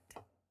singing it.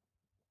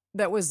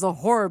 That was the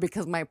horror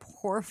because my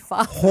poor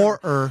father.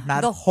 Horror,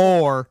 not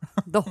whore.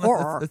 The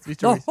horror.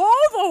 The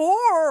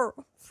horror.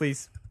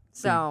 Please.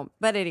 So,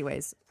 but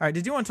anyways. All right,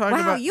 did you want to talk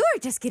wow, about... you are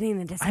just getting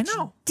into such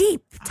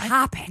deep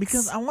topics.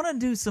 Because I want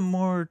to do some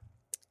more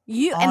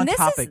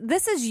topic.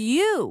 This is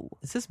you.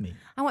 This is me.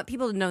 I want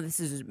people to know this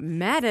is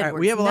Matt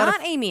Edwards, we have a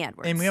not Amy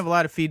Edwards. And we have a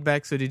lot of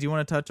feedback, so did you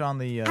want to touch on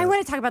the... I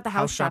want to talk about the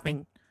house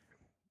shopping.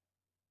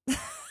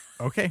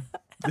 Okay.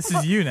 This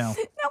is you now.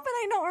 No, but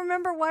I don't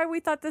remember why we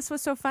thought this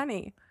was so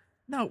funny.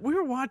 No, we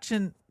were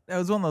watching... It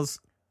was one of those...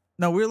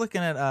 No, we were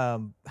looking at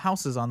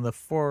houses on the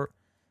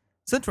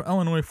Central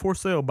Illinois for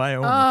sale by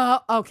owner.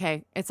 Oh,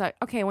 okay. It's like,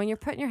 okay, when you're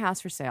putting your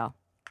house for sale.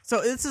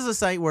 So this is a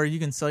site where you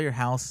can sell your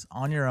house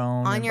on your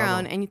own.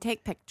 And you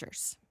take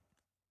pictures.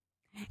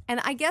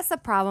 And I guess the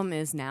problem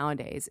is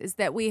nowadays is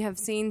that we have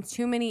seen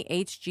too many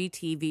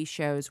HGTV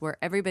shows where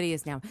everybody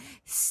is now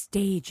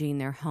staging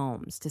their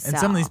homes to sell. And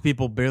some of these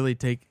people barely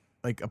take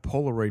like a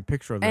Polaroid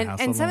picture of their house.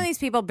 And some of these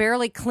people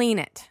barely clean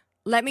it.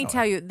 Let me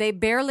tell you, they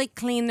barely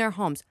clean their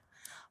homes.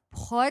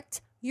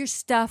 Put your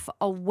stuff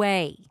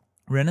away.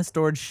 Rent a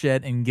storage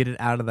shed and get it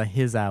out of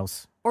his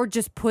house. Or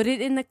just put it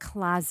in the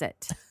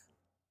closet.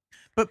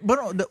 But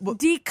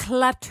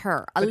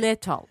declutter a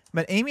little.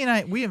 But Amy and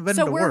I, we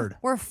invented a word.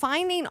 We're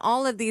finding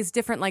all of these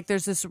different, like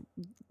there's this,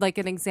 like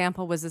an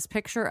example was this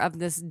picture of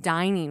this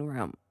dining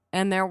room.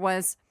 And there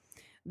was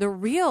the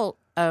real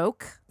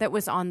oak that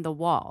was on the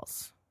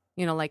walls.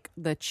 Like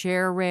the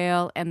chair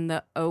rail and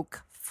the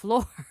oak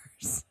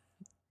floors.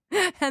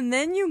 And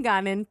then you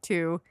got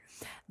into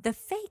the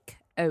fake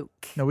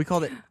oak. No, we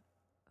called it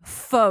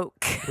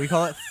folk. We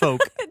call it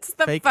folk. It's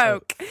the fake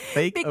folk. Oak.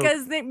 Fake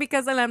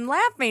because and I'm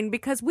laughing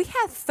because we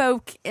have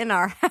folk in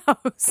our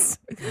house.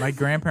 My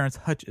grandparents'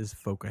 hutch is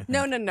folk, I think.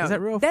 No. Is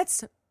that real?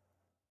 That's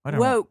I don't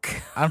woke. Know.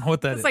 I don't know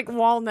what that is. It's like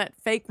walnut,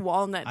 fake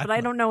walnut, but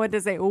I don't know what to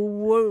say.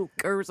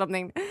 Woke or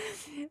something.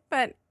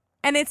 But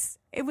And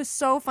it was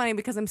so funny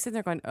because I'm sitting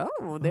there going,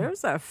 oh,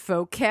 there's a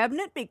faux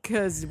cabinet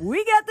because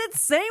we got that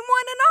same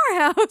one in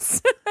our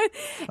house.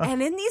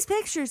 And in these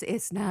pictures,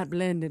 it's not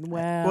blending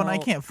well. Well, and I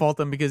can't fault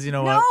them because you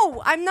know what?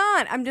 No, I'm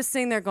not. I'm just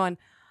sitting there going,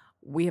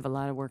 we have a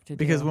lot of work to do.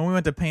 Because when we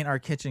went to paint our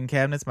kitchen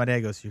cabinets, my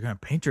dad goes, "You're going to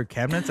paint your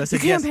cabinets?" I you said,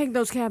 can't "Yes." paint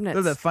those cabinets.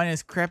 They're the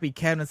finest crappy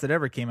cabinets that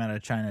ever came out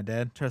of China,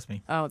 Dad. Trust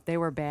me. Oh, they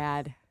were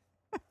bad.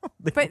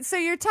 But so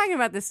you're talking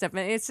about this stuff, and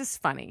it's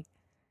just funny.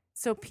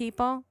 So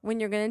people, when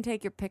you're going to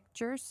take your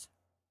pictures,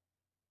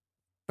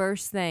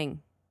 first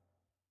thing,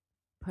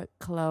 put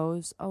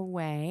clothes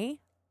away.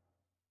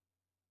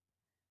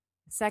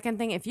 Second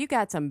thing, if you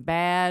got some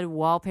bad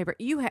wallpaper,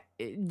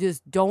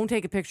 just don't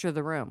take a picture of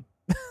the room.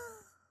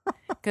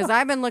 Because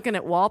I've been looking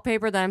at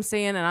wallpaper that I'm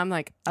seeing, and I'm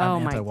like, oh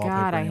I'm my anti-wallpaper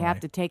God, I anyway. have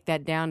to take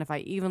that down. If I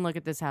even look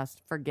at this house,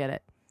 forget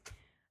it.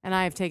 And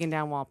I have taken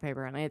down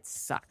wallpaper, and it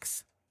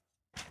sucks.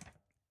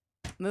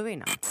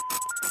 Moving on.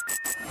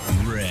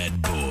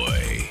 Red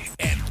Boy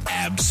and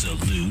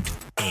Absolute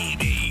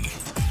Amy.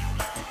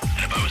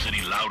 And if I was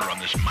any louder on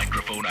this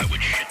microphone, I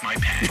would shit my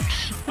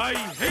pants. I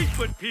hate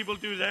when people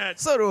do that.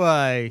 So do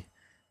I.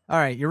 All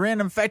right, your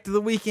random fact of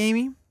the week,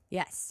 Amy.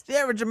 Yes. The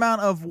average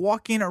amount of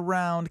walking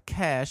around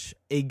cash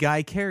a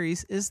guy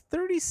carries is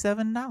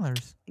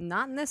 $37.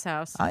 Not in this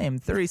house. I am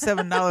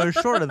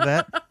 $37 short of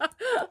that.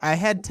 I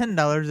had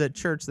 $10 at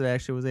church that I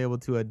actually was able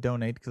to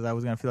donate because I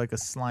was going to feel like a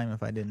slime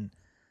if I didn't.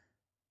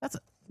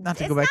 Not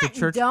to go back to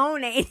church.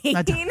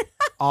 Donating.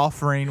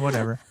 Offering,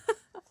 whatever.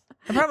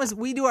 The problem is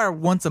we do our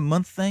once a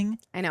month thing.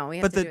 I know. We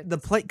have But to do the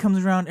it. plate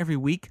comes around every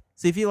week.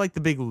 So you feel like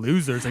the big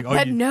loser. It's like, oh,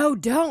 But you, no,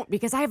 don't.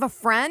 Because I have a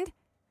friend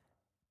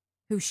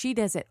who she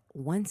does it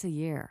once a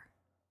year.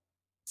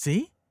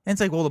 see? And it's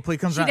like, well, the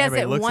plate comes She around. does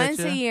Everybody it looks once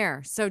at you. a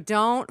year. So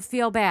don't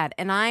feel bad.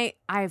 And I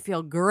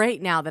feel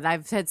great now that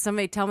I've had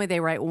somebody tell me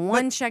they write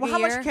one check well, a how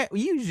year. much cash?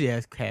 You usually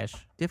have cash. Do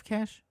you have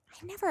cash?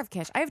 I never have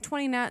cash. I have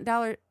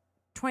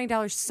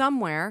 $20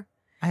 somewhere.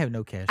 I have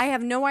no cash. I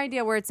have no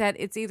idea where it's at.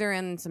 It's either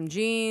in some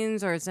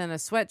jeans or it's in a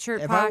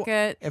sweatshirt If I wa-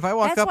 pocket. if I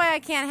walk That's up- why I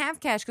can't have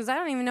cash because I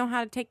don't even know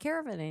how to take care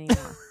of it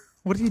anymore.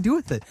 What do you do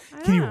with it?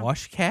 I Can you don't know.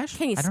 wash cash?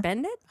 Can you I don't-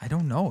 spend it? I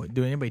don't know.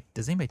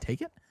 Does anybody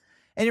take it?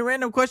 Any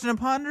random question to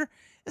ponder?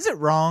 Is it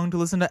wrong to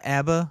listen to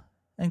ABBA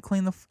and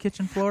clean the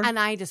kitchen floor? And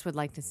I just would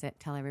like to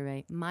tell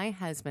everybody, my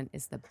husband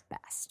is the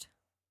best.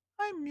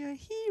 I'm your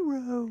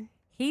hero.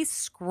 He's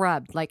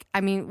scrubbed. We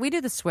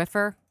do the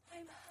Swiffer.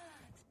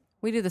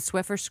 We do the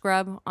Swiffer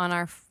scrub on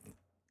our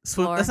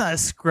floor. That's not a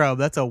scrub.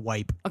 That's a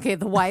wipe. Okay,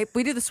 the wipe.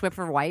 We do the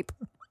Swiffer wipe.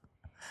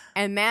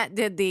 And Matt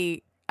did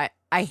the,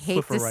 I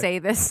hate Swiffer to wipe. say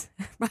this,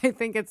 but I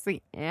think it's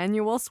the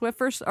annual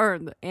Swiffer, or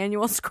the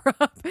annual scrub.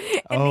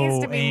 It needs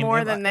to be Amy,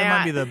 more than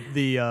that. It might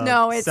be the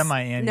no, it's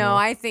semi-annual. No,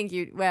 I think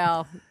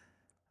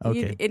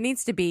Okay. it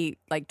needs to be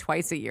like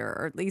twice a year,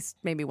 or at least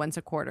maybe once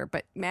a quarter.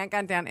 But Matt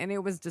got down, and it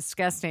was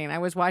disgusting. I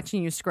was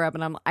watching you scrub,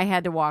 and I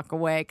had to walk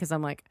away because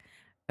I'm like,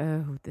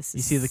 oh, this is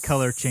You see the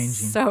color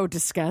changing. so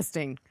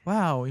disgusting.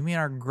 Wow, you mean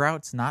our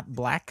grout's not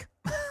black?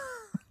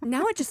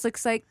 Now it just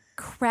looks like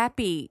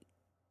crappy.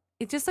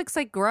 It just looks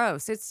like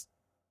gross. It's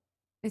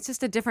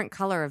just a different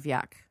color of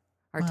yuck.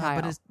 Our Well,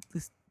 tile. but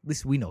at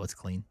least we know it's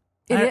clean.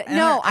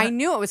 I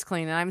knew it was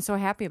clean, and I'm so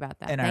happy about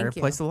that. And I Thank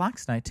replaced you. the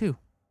locks tonight too.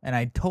 And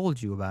I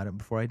told you about it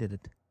before I did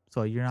it,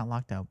 so you're not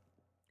locked out.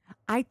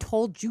 I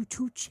told you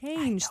to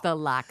change the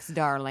locks,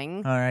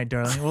 darling. All right,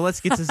 darling. Well, let's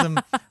get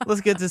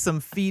to some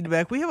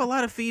feedback. We have a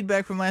lot of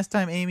feedback from last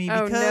time, Amy.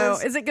 Oh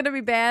Because no! Is it going to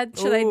be bad?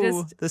 Should I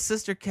just? The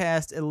sister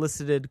cast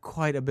elicited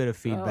quite a bit of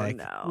feedback.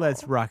 no.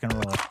 Let's rock and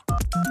roll.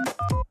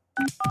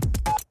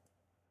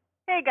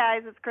 Hey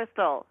guys, it's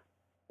Crystal.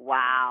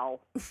 Wow.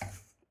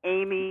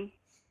 Amy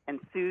and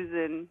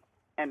Susan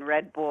and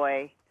Red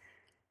Boy.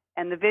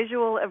 And the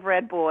visual of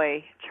Red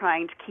Boy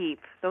trying to keep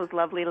those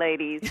lovely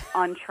ladies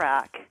on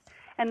track.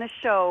 And the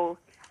show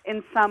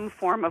in some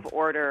form of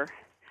order.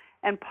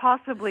 And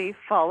possibly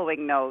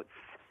following notes.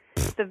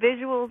 The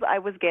visuals I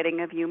was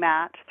getting of you,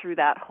 Matt, through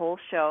that whole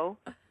show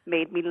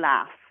made me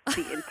laugh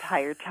the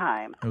entire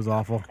time. It was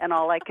awful. And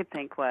all I could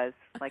think was,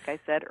 like I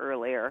said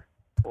earlier,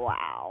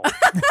 wow.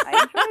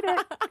 I enjoyed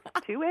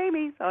it. 2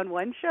 Amy's on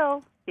one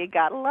show. You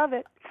gotta love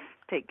it.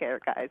 Take care,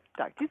 guys.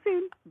 Talk to you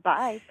soon.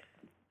 Bye.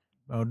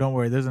 Oh, don't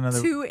worry. There's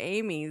another. 2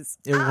 Amy's.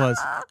 It was.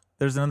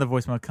 There's another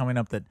voicemail coming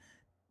up that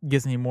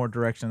gives me more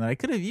direction that I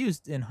could have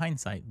used in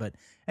hindsight. But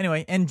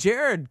anyway, and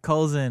Jared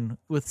calls in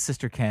with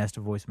Sister Cast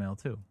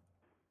voicemail too.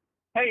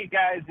 Hey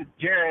guys, it's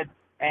Jared,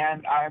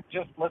 and I'm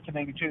just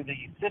listening to the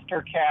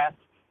Sister Cast,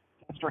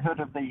 Sisterhood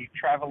of the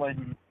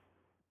Traveling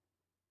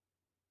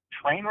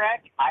Train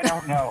Wreck. I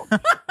don't know.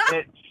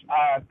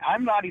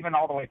 I'm not even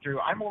all the way through.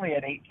 I'm only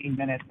at 18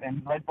 minutes,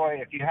 and Red Boy,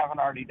 if you haven't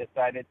already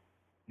decided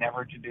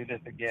never to do this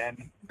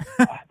again,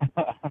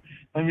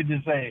 let me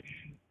just say,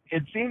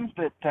 it seems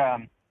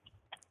that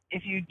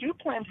if you do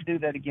plan to do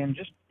that again,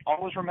 just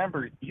always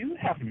remember you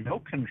have no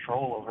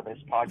control over this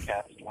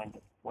podcast when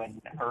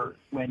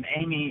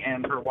Amy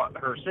and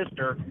her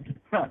sister,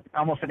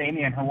 almost said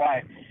Amy and her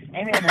wife,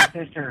 Amy and her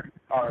sister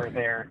are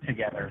there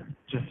together.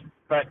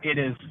 But it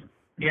is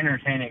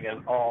entertaining as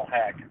all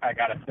heck, I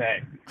gotta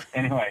say.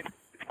 Anyway,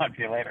 talk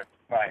to you later.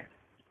 Bye.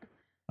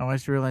 Oh, I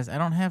just realized I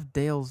don't have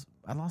Dale's.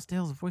 I lost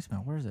Dale's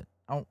voicemail. Where is it?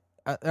 Oh,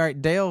 all right,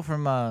 Dale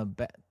from.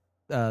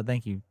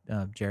 Thank you,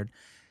 Jared.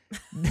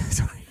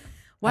 Sorry.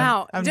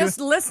 Wow, I'm just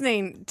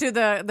listening to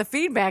the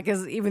feedback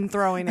is even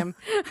throwing him.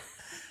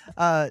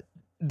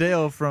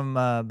 Dale from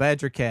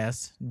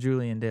Badgercast,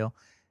 Julian Dale,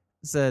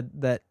 said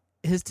that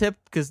his tip,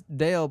 because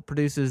Dale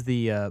produces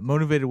the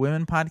Motivated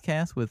Women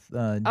podcast with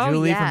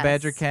Julie from yes.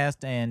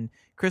 Badgercast and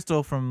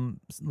Crystal from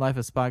Life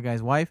of Spy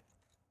Guy's wife.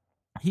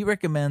 He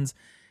recommends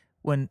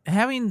when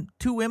having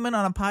two women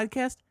on a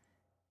podcast,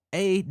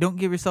 A, don't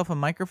give yourself a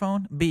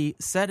microphone. B,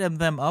 set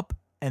them up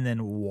and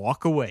then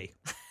walk away.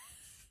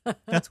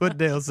 That's what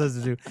Dale says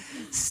to do.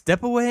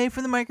 Step away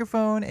from the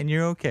microphone and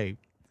you're okay.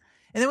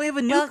 And then we have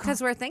a new... Well,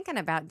 because we're thinking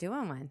about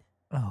doing one.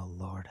 Oh,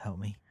 Lord, help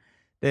me.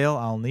 Dale,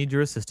 I'll need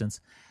your assistance.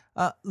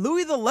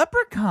 Louis the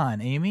Leprechaun,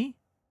 Amy.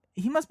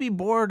 He must be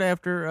bored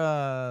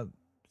after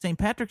St.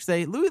 Patrick's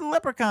Day. Louis the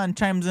Leprechaun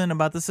chimes in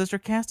about the sister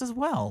cast as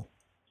well.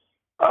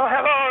 Oh,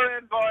 hello,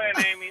 Red Boy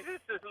and Amy. This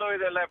is Louis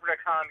the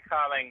Leprechaun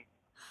calling.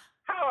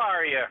 How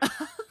are you?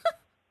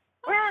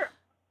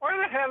 Where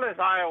the hell is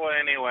Iowa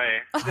anyway?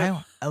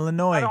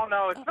 Illinois. I don't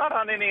know. It's not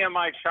on any of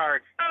my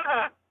charts.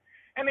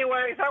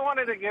 Anyways, I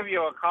wanted to give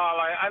you a call.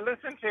 I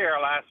listened to your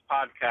last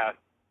podcast,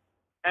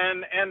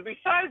 and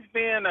besides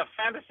being a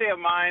fantasy of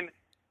mine,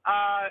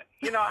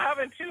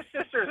 having two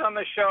sisters on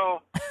the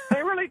show,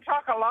 they really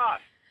talk a lot.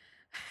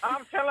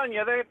 I'm telling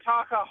you, they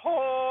talk a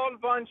whole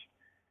bunch.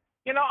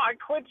 I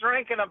quit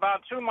drinking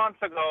about 2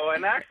 months ago,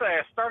 and actually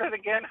I started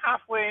again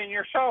halfway in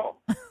your show.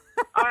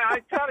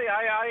 I tell you,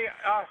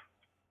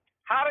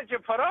 how did you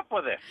put up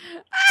with it?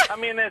 I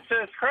mean, it's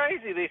just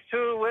crazy. These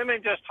two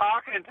women just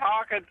talking.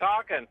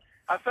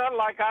 I felt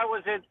like I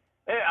was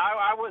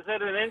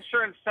at an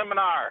insurance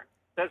seminar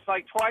that's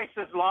like twice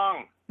as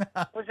long.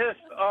 It was just,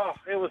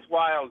 it was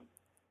wild.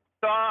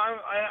 So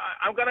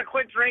I'm going to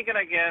quit drinking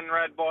again,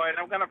 Red Boy, and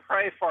I'm going to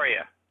pray for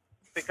you.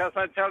 Because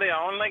I tell you,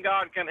 only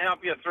God can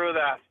help you through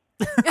that.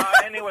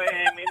 Anyway,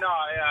 Amy, no,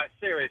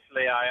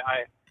 seriously,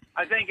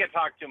 I think you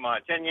talk too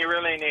much, and you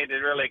really need to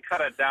really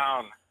cut it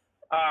down.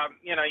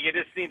 You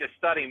just need to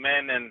study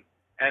men and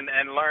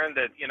learn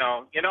that, you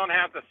don't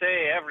have to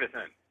say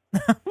everything.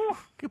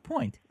 Good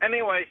point.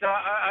 Anyways,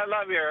 I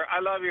love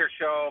your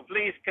show.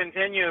 Please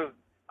continue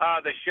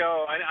the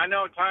show. I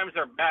know times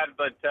are bad,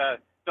 but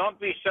don't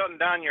be shutting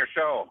down your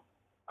show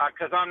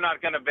because I'm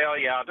not going to bail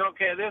you out.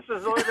 Okay, this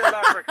is Louis the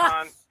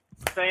Leprechaun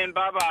saying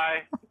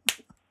bye-bye.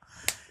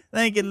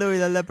 Thank you, Louis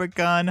the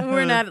Leprechaun.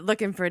 We're not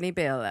looking for any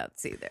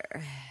bailouts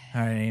either.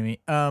 All right, Amy.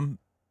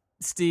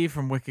 Steve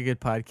from Wicked Good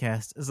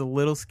Podcast is a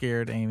little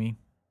scared, Amy,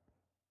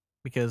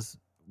 because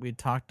we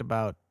talked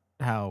about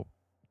how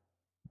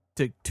it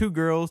took two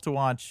girls to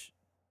watch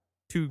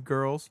two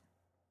girls,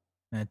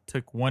 and it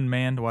took one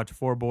man to watch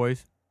four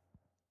boys.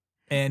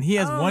 And he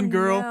has one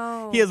girl.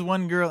 No. He has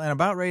one girl and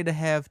about ready to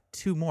have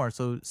two more.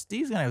 So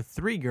Steve's going to have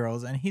three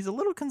girls, and he's a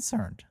little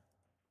concerned.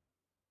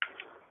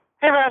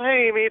 Hey, Matt.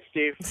 Hey, Amy. It's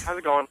Steve. How's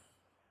it going?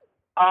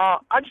 I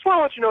just want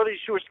to let you know that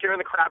you were scaring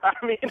the crap out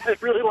of me, and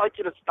I'd really like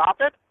you to stop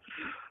it.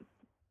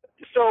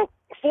 So,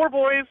 four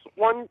boys,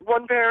 one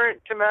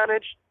parent to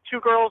manage,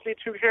 two girls need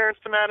two parents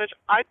to manage.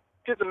 I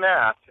did the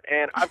math,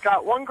 and I've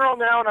got one girl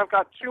now, and I've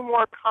got two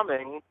more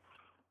coming.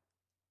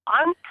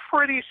 I'm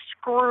pretty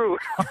screwed,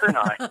 aren't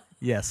I?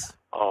 Yes.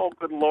 Oh,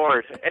 good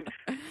Lord.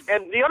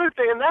 And the other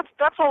thing, and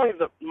that's only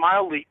the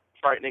mildly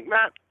frightening,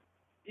 Matt,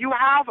 you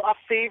have a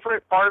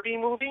favorite Barbie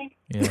movie?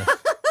 Yes.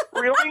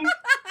 Really?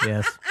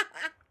 Yes.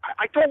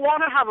 I don't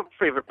want to have a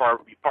favorite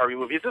Barbie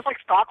movie. Is this like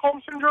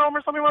Stockholm Syndrome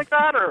or something like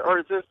that? Or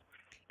is this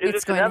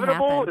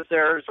inevitable? Is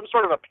there some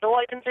sort of a pill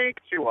I can take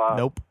to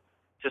Nope.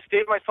 to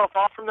stave myself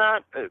off from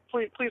that?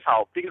 Please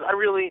help, because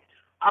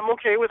I'm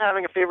okay with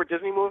having a favorite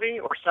Disney movie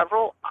or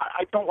several.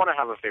 I don't want to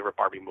have a favorite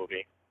Barbie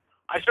movie.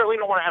 I certainly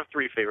don't want to have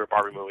three favorite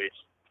Barbie movies.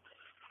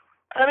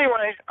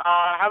 Anyway,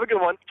 have a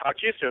good one. Talk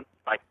to you soon.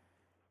 Bye.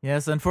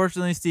 Yes,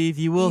 unfortunately, Steve,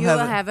 you will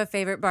have a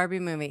favorite Barbie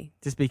movie.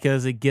 Just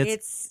because it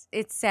gets...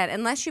 It's sad.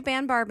 Unless you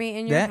ban Barbie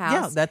in your house.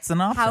 Yeah, that's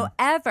an option.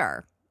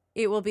 However,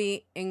 it will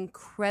be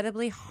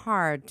incredibly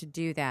hard to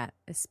do that,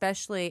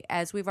 especially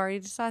as we've already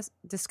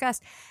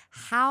discussed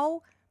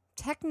how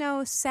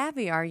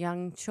techno-savvy our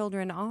young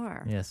children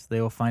are. Yes,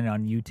 they will find it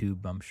on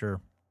YouTube, I'm sure.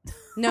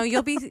 No,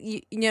 you'll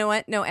be... You know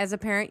what? No, as a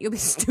parent, you'll be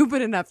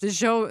stupid enough to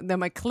show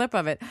them a clip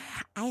of it.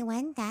 I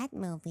want that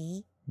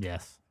movie.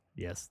 Yes.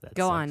 Yes, that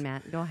Go sucks. on,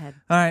 Matt. Go ahead.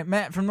 All right,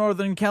 Matt from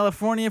Northern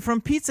California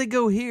from Pizza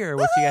Go Here.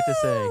 What you got to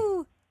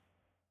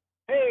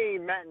say? Hey,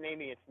 Matt and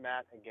Amy, it's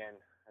Matt again.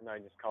 I know I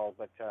just called,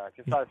 but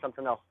just thought of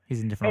something else.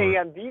 He's in different Hey,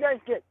 order. do you guys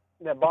get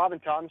the Bob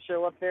and Tom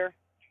show up there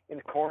in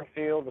the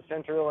cornfield of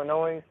Central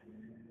Illinois?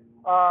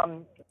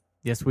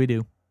 Yes, we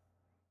do.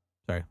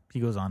 Sorry, he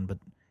goes on, but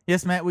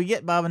yes, Matt, we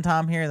get Bob and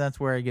Tom here. That's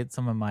where I get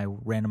some of my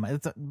random.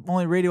 It's the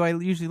only radio I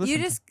usually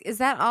listen to. Is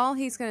that all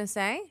he's going to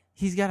say?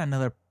 He's got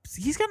another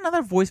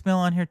voicemail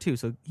on here too,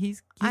 so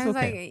he's I was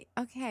okay.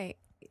 like, okay.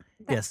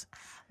 Yes.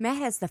 Matt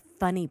has the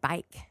funny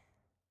bike.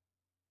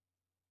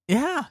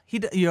 Yeah, he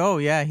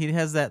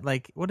has that,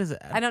 like, what is it?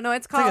 I don't know what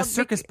it's It's called. like a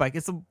circus bike.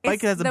 It's a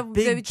bike that has a the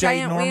big,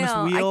 giant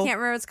ginormous wheel. I can't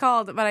remember what it's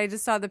called, but I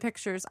just saw the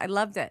pictures. I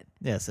loved it.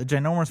 Yes, a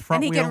ginormous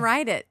front and he wheel. can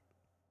ride it.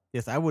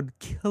 Yes, I would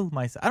kill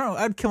myself. I don't know.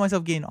 I'd kill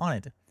myself getting on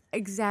it.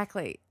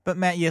 Exactly. But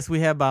Matt, yes, we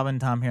have Bob and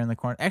Tom here in the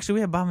corn. Actually,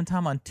 we have Bob and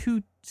Tom on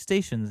 2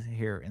 stations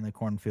here in the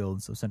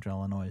cornfields of Central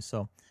Illinois.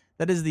 So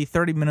that is the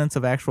 30 minutes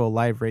of actual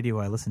live radio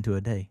I listen to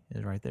a day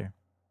is right there.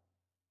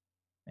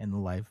 And the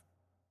live.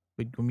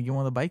 When we get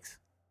one of the bikes,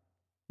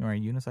 you want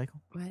a unicycle?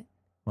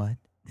 What?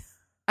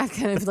 I'm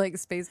kind of like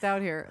spaced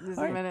out here. Just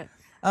a minute.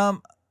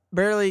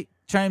 Barely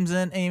chimes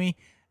in, Amy,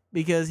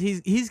 because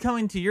he's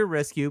coming to your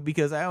rescue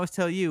because I always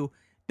tell you,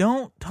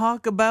 don't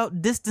talk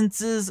about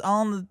distances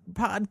on the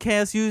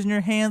podcast using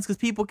your hands because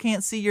people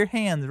can't see your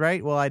hands,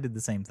 right? Well, I did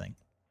the same thing.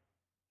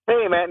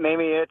 Hey, Matt and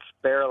Amy, it's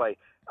Barely.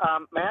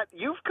 Matt,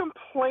 you've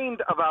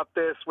complained about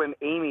this when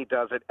Amy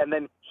does it, and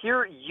then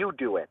here you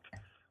do it.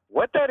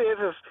 What that is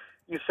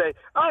you say,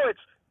 oh, it's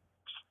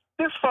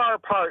this far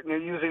apart, and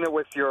you're using it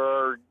with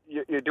you're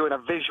doing a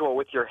visual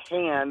with your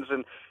hands,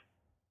 and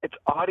it's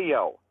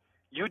audio.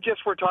 You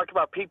just were talking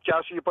about peep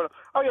jousting. You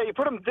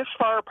put them this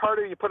far apart,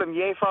 or you put them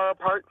yay far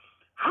apart.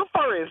 How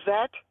far is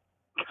that?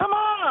 Come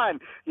on!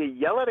 You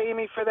yell at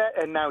Amy for that,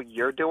 and now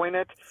you're doing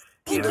it.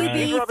 Thank you,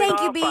 B.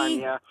 Thank you,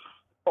 B.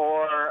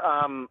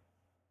 Or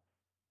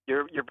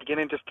you're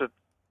beginning just to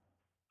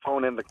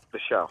phone in the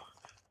show.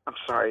 I'm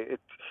sorry.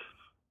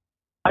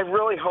 I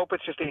really hope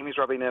it's just Amy's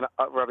rubbing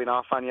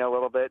off on you a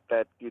little bit,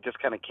 that you just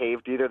kind of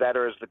caved. Either that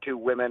or is the 2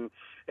 women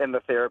in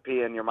the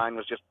therapy and your mind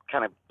was just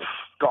kind of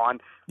gone.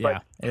 Yeah,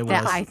 but it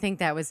was. I think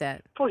that was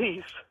it.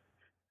 Please,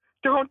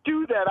 don't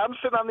do that. I'm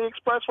sitting on the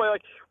expressway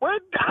like,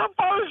 how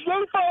far is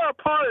yay far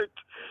apart?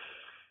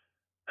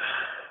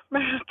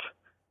 Matt,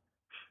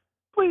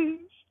 please.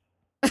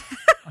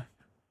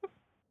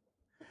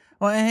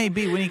 Well, and hey,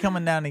 B, when are you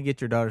coming down to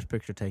get your daughter's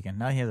picture taken?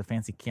 Now he has a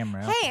fancy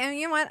camera. Hey, and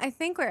you know what? I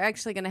think we're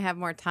actually going to have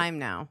more time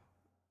now.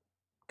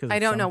 I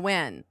it's don't know summer.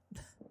 when,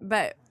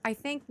 but I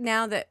think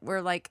now that we're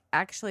like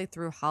actually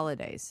through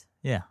holidays.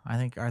 Yeah, I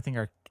think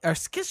our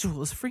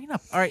schedule is freeing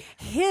up. All right.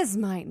 His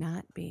might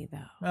not be,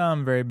 though.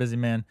 I'm a very busy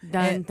man.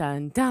 Dun,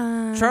 dun,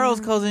 dun.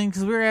 Charles calls in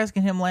because we were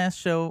asking him last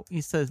show.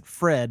 He says,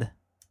 Fred. I'm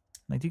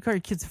like, do you call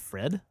your kids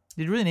Fred?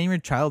 Did you really name your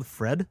child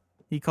Fred?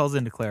 He calls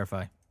in to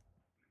clarify.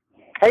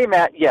 Hey,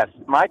 Matt, yes,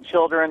 my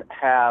children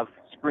have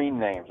screen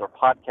names or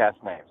podcast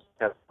names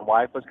because my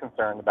wife was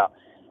concerned about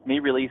me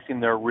releasing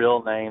their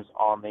real names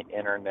on the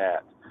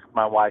internet.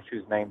 My wife,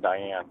 who's named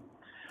Diane.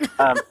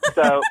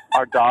 So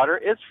our daughter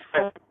is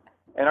Fred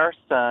and our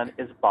son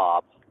is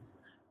Bob.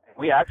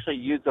 We actually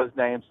use those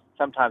names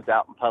sometimes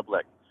out in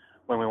public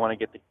when we want to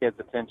get the kids'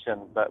 attention,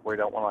 but we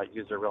don't want to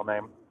use their real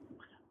name.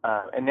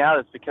 And now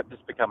it's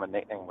become a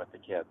nickname with the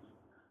kids.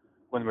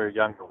 When we were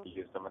younger, we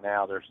used them, and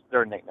now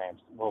they're nicknames.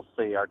 We'll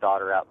see our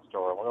daughter out in the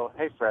store, and we'll go,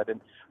 hey, Fred. And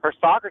her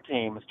soccer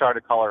team started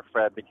to call her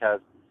Fred because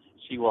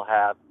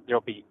there'll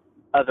be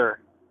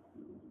other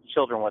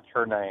children with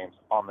her names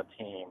on the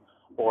team,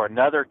 or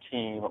another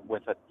team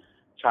with a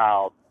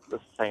child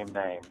with the same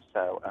name.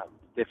 So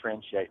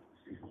differentiate.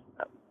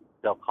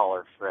 They'll call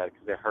her Fred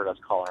because they heard us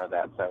calling her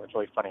that. So it's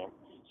really funny.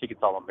 She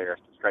gets all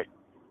embarrassed. It's great.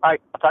 All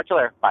right, I'll talk to you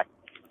later. Bye.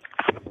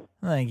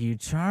 Thank you,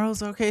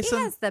 Charles. Okay, He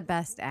has the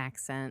best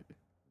accent.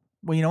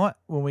 Well, you know what?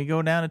 When we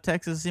go down to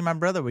Texas to see my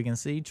brother, we can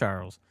see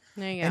Charles.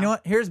 There you go. And you know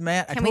what? Here's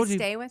Matt. Can we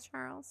stay with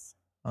Charles?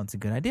 Oh, it's a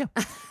good idea.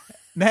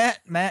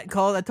 Matt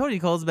called. I told you he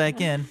calls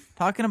back in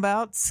talking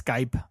about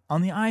Skype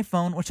on the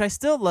iPhone, which I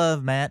still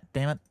love, Matt.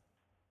 Damn it.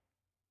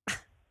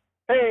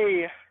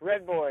 Hey,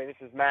 Redboy, this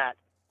is Matt.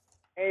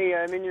 Hey,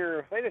 in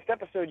your latest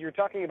episode, you were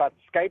talking about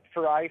Skype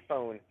for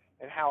iPhone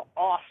and how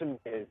awesome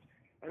it is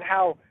and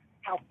how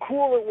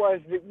cool it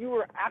was that you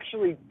were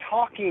actually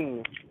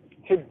talking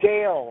to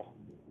Dale.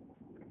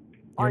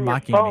 You're on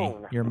mocking your me.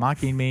 phone. You're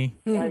mocking me.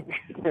 Like,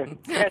 can't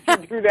you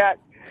do that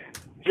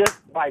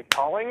just by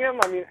calling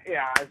him? I mean,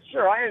 yeah,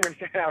 sure, I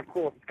understand how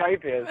cool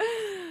Skype is.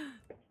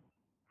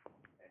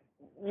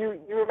 You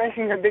were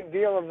making a big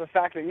deal of the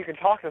fact that you could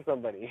talk to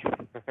somebody.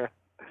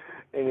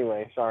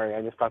 Anyway, sorry,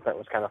 I just thought that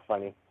was kind of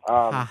funny.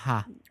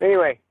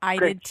 Anyway, I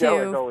great did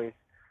show too. as always.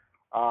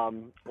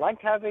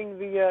 Liked having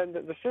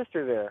the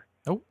sister there.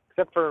 Oh.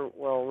 Except for,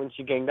 well, when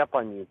she ganged up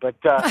on you. But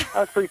that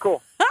was pretty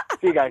cool.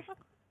 See you guys.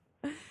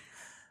 I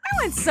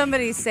want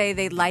somebody to say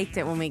they liked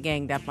it when we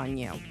ganged up on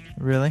you.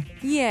 Really?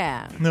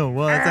 Yeah. No,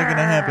 well, that's not going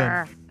to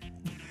happen.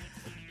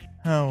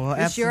 Oh, well,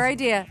 It's your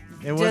idea.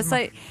 It was Just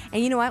my- like,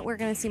 and you know what? We're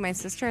going to see my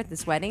sister at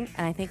this wedding,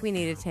 and I think we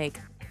need to take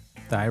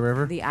The Eye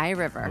River? the Eye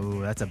River.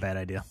 Oh, that's a bad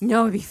idea.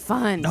 No, it'd be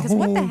fun. Because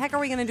what the No. heck are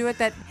we going to do at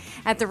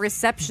the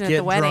reception Get at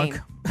the wedding?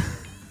 drunk.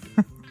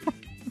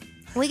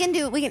 We can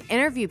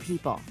interview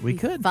people. We Be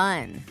could.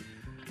 Fun.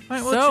 All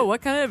right, well, So,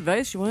 what kind of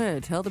advice you want to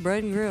tell the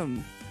bride and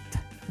groom?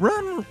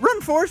 Run,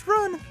 Forrest,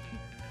 run.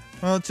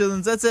 Well,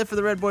 children, that's it for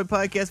the Redboy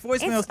Podcast.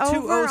 Voicemail is It's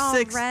over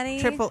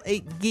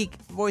 206-888-GEEK.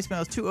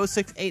 Voicemail is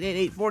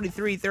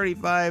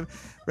 206-888-4335.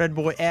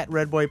 Redboy at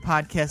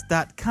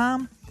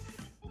redboypodcast.com.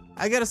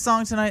 I got a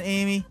song tonight,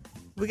 Amy.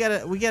 We got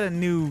a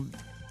new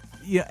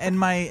Yeah, and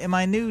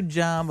my new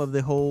job of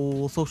the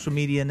whole social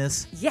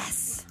media-ness.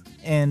 Yes.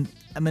 And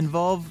I'm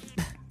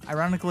involved.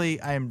 Ironically,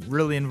 I am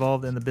really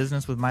involved in the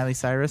business with Miley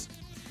Cyrus.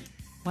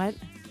 What?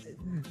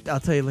 I'll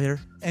tell you later.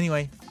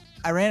 Anyway,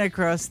 I ran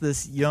across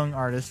this young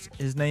artist.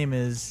 His name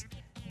is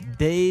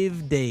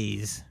Dave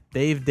Days.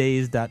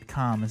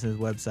 DaveDays.com is his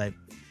website.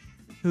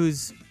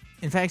 Who's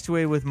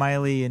infatuated with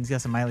Miley and he's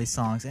got some Miley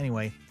songs.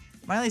 Anyway,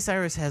 Miley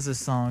Cyrus has a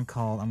song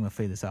called... I'm going to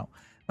fade this out.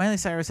 Miley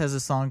Cyrus has a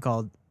song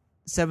called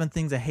 7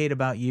 Things I Hate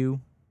About You.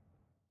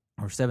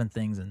 Or 7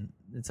 Things and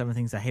 7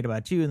 Things I Hate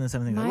About You and then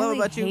 7 Things I Love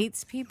About You. Miley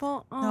hates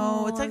people? Oh,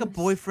 No, it's like a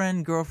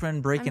boyfriend,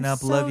 girlfriend breaking I'm up,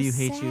 so love you,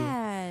 hate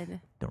sad. you.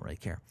 Don't really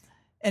care.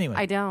 Anyway.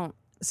 I don't.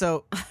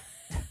 So,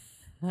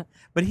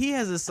 but he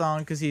has a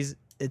song because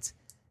it's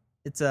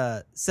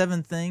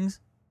 7 things,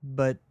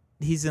 but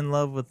he's in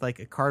love with like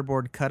a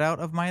cardboard cutout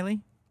of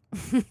Miley.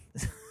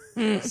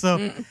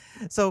 so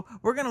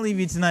we're gonna leave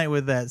you tonight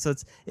with that. So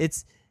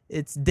it's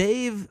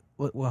Dave.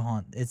 Well, hold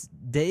on. It's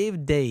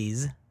Dave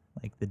Days,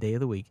 like the day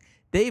of the week.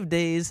 Dave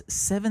Days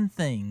 7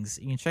 Things.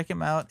 You can check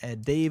him out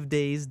at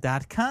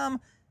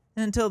DaveDays.com.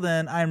 And until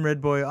then, I'm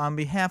Redboy on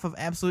behalf of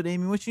Absolute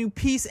Amy, wishing you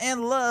peace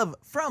and love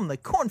from the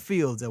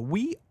cornfields.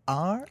 We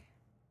are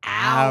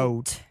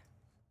out.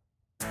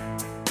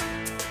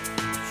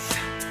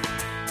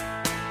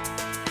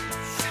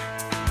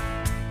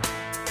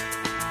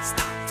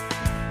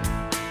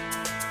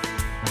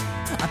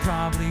 I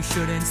probably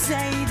shouldn't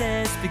say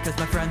this because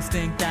my friends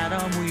think that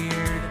I'm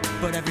weird.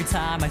 But every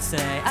time I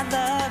say I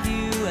love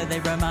you, they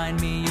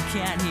remind me you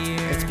can't hear.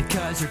 It's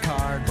because you're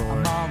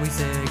cardboard. I'm always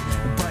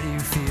ignorant, but you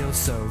feel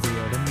so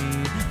real to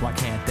me. Why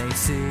can't they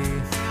see?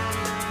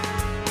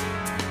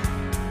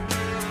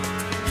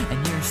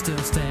 And you're still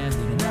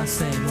standing in the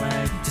same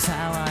way, just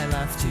how I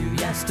left you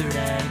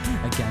yesterday,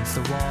 against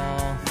the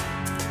wall.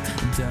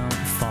 Don't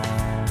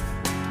fall.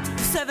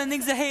 7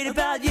 things I hate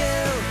about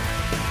you.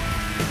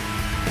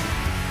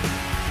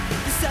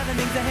 7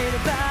 things I hate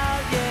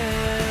about you.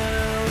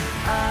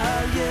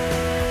 Oh, you.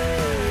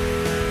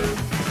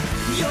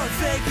 You're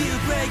fake, you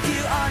break, you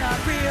are not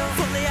real.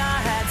 Fully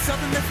I had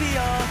something to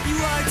feel. You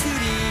are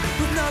 2D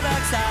with no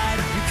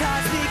backside. You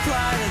cause me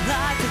cry and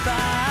lie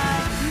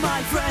goodbye. My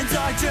friends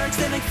are jerks,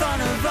 they make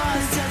fun of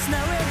us. Just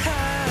know it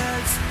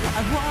hurts.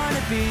 I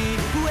wanna be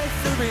with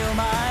the real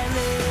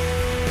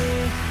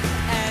Miley.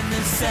 And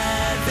the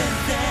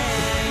 7th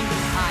thing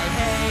I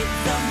hate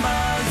the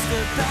most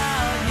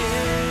about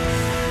you.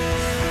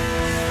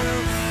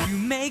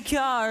 Make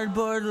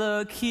cardboard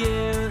look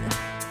cute.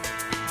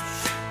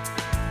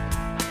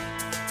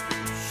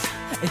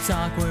 It's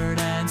awkward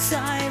and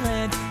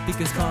silent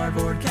because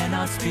cardboard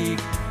cannot speak.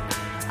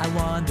 I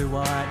wonder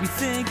what you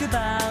think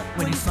about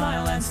when you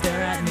smile and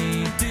stare at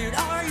me. Dude,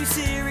 are you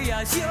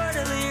serious? You're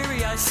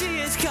delirious. She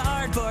is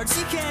cardboard,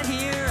 she can't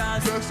hear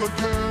us. Yes, I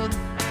can.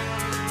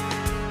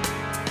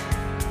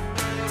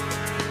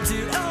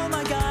 Dude, oh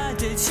my god,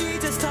 did she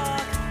just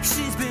talk?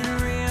 She's been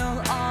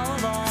real all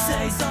along.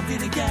 Say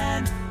something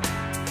again.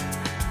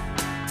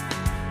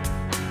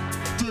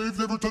 Dave,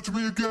 never touch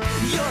me again.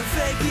 You're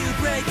fake, you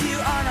break, you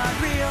are not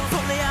real. If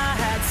only I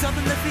had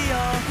something to feel.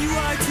 You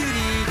are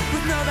 2D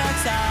with no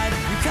backside.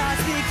 You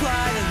cause me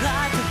cry and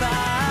lie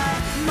goodbye.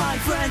 My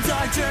friends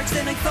are jerks,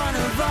 they make fun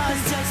of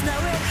us. Just know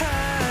it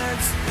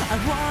hurts.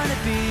 I wanna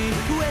be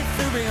with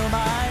the real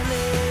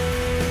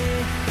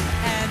Miley.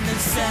 And the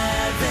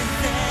 7th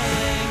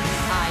thing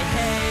I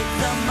hate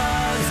the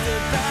most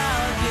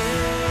about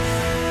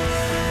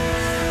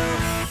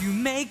you. You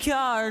make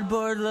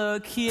cardboard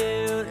look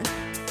cute.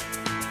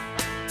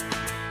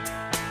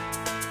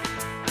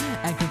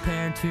 And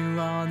compared to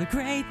all the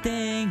great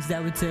things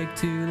that would take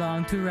too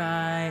long to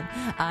write,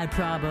 I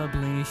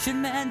probably should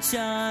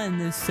mention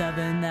the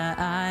 7 that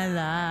I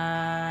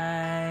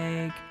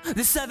like.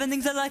 The 7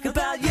 things I like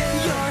about you.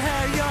 Your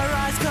hair, your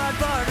eyes,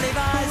 cardboard,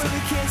 Levi's. With a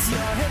kiss,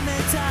 you're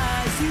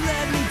hypnotized. You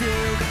let me do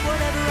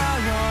whatever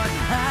I want.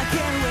 I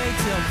can't wait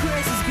till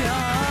Chris is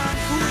gone.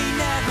 We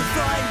never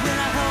fight when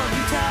I hold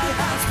you tight.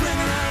 I'll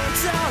spring around,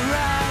 it's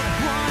alright. I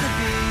wanna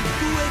be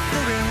with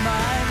the real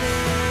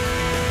Miley.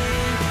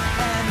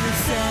 The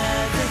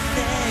 7th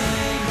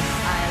thing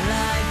I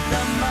like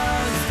the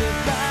most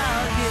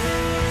about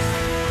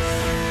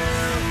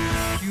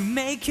you. You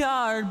make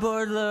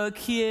cardboard look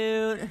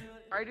cute.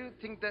 I do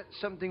think that's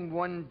something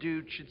one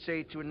dude should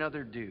say to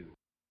another dude.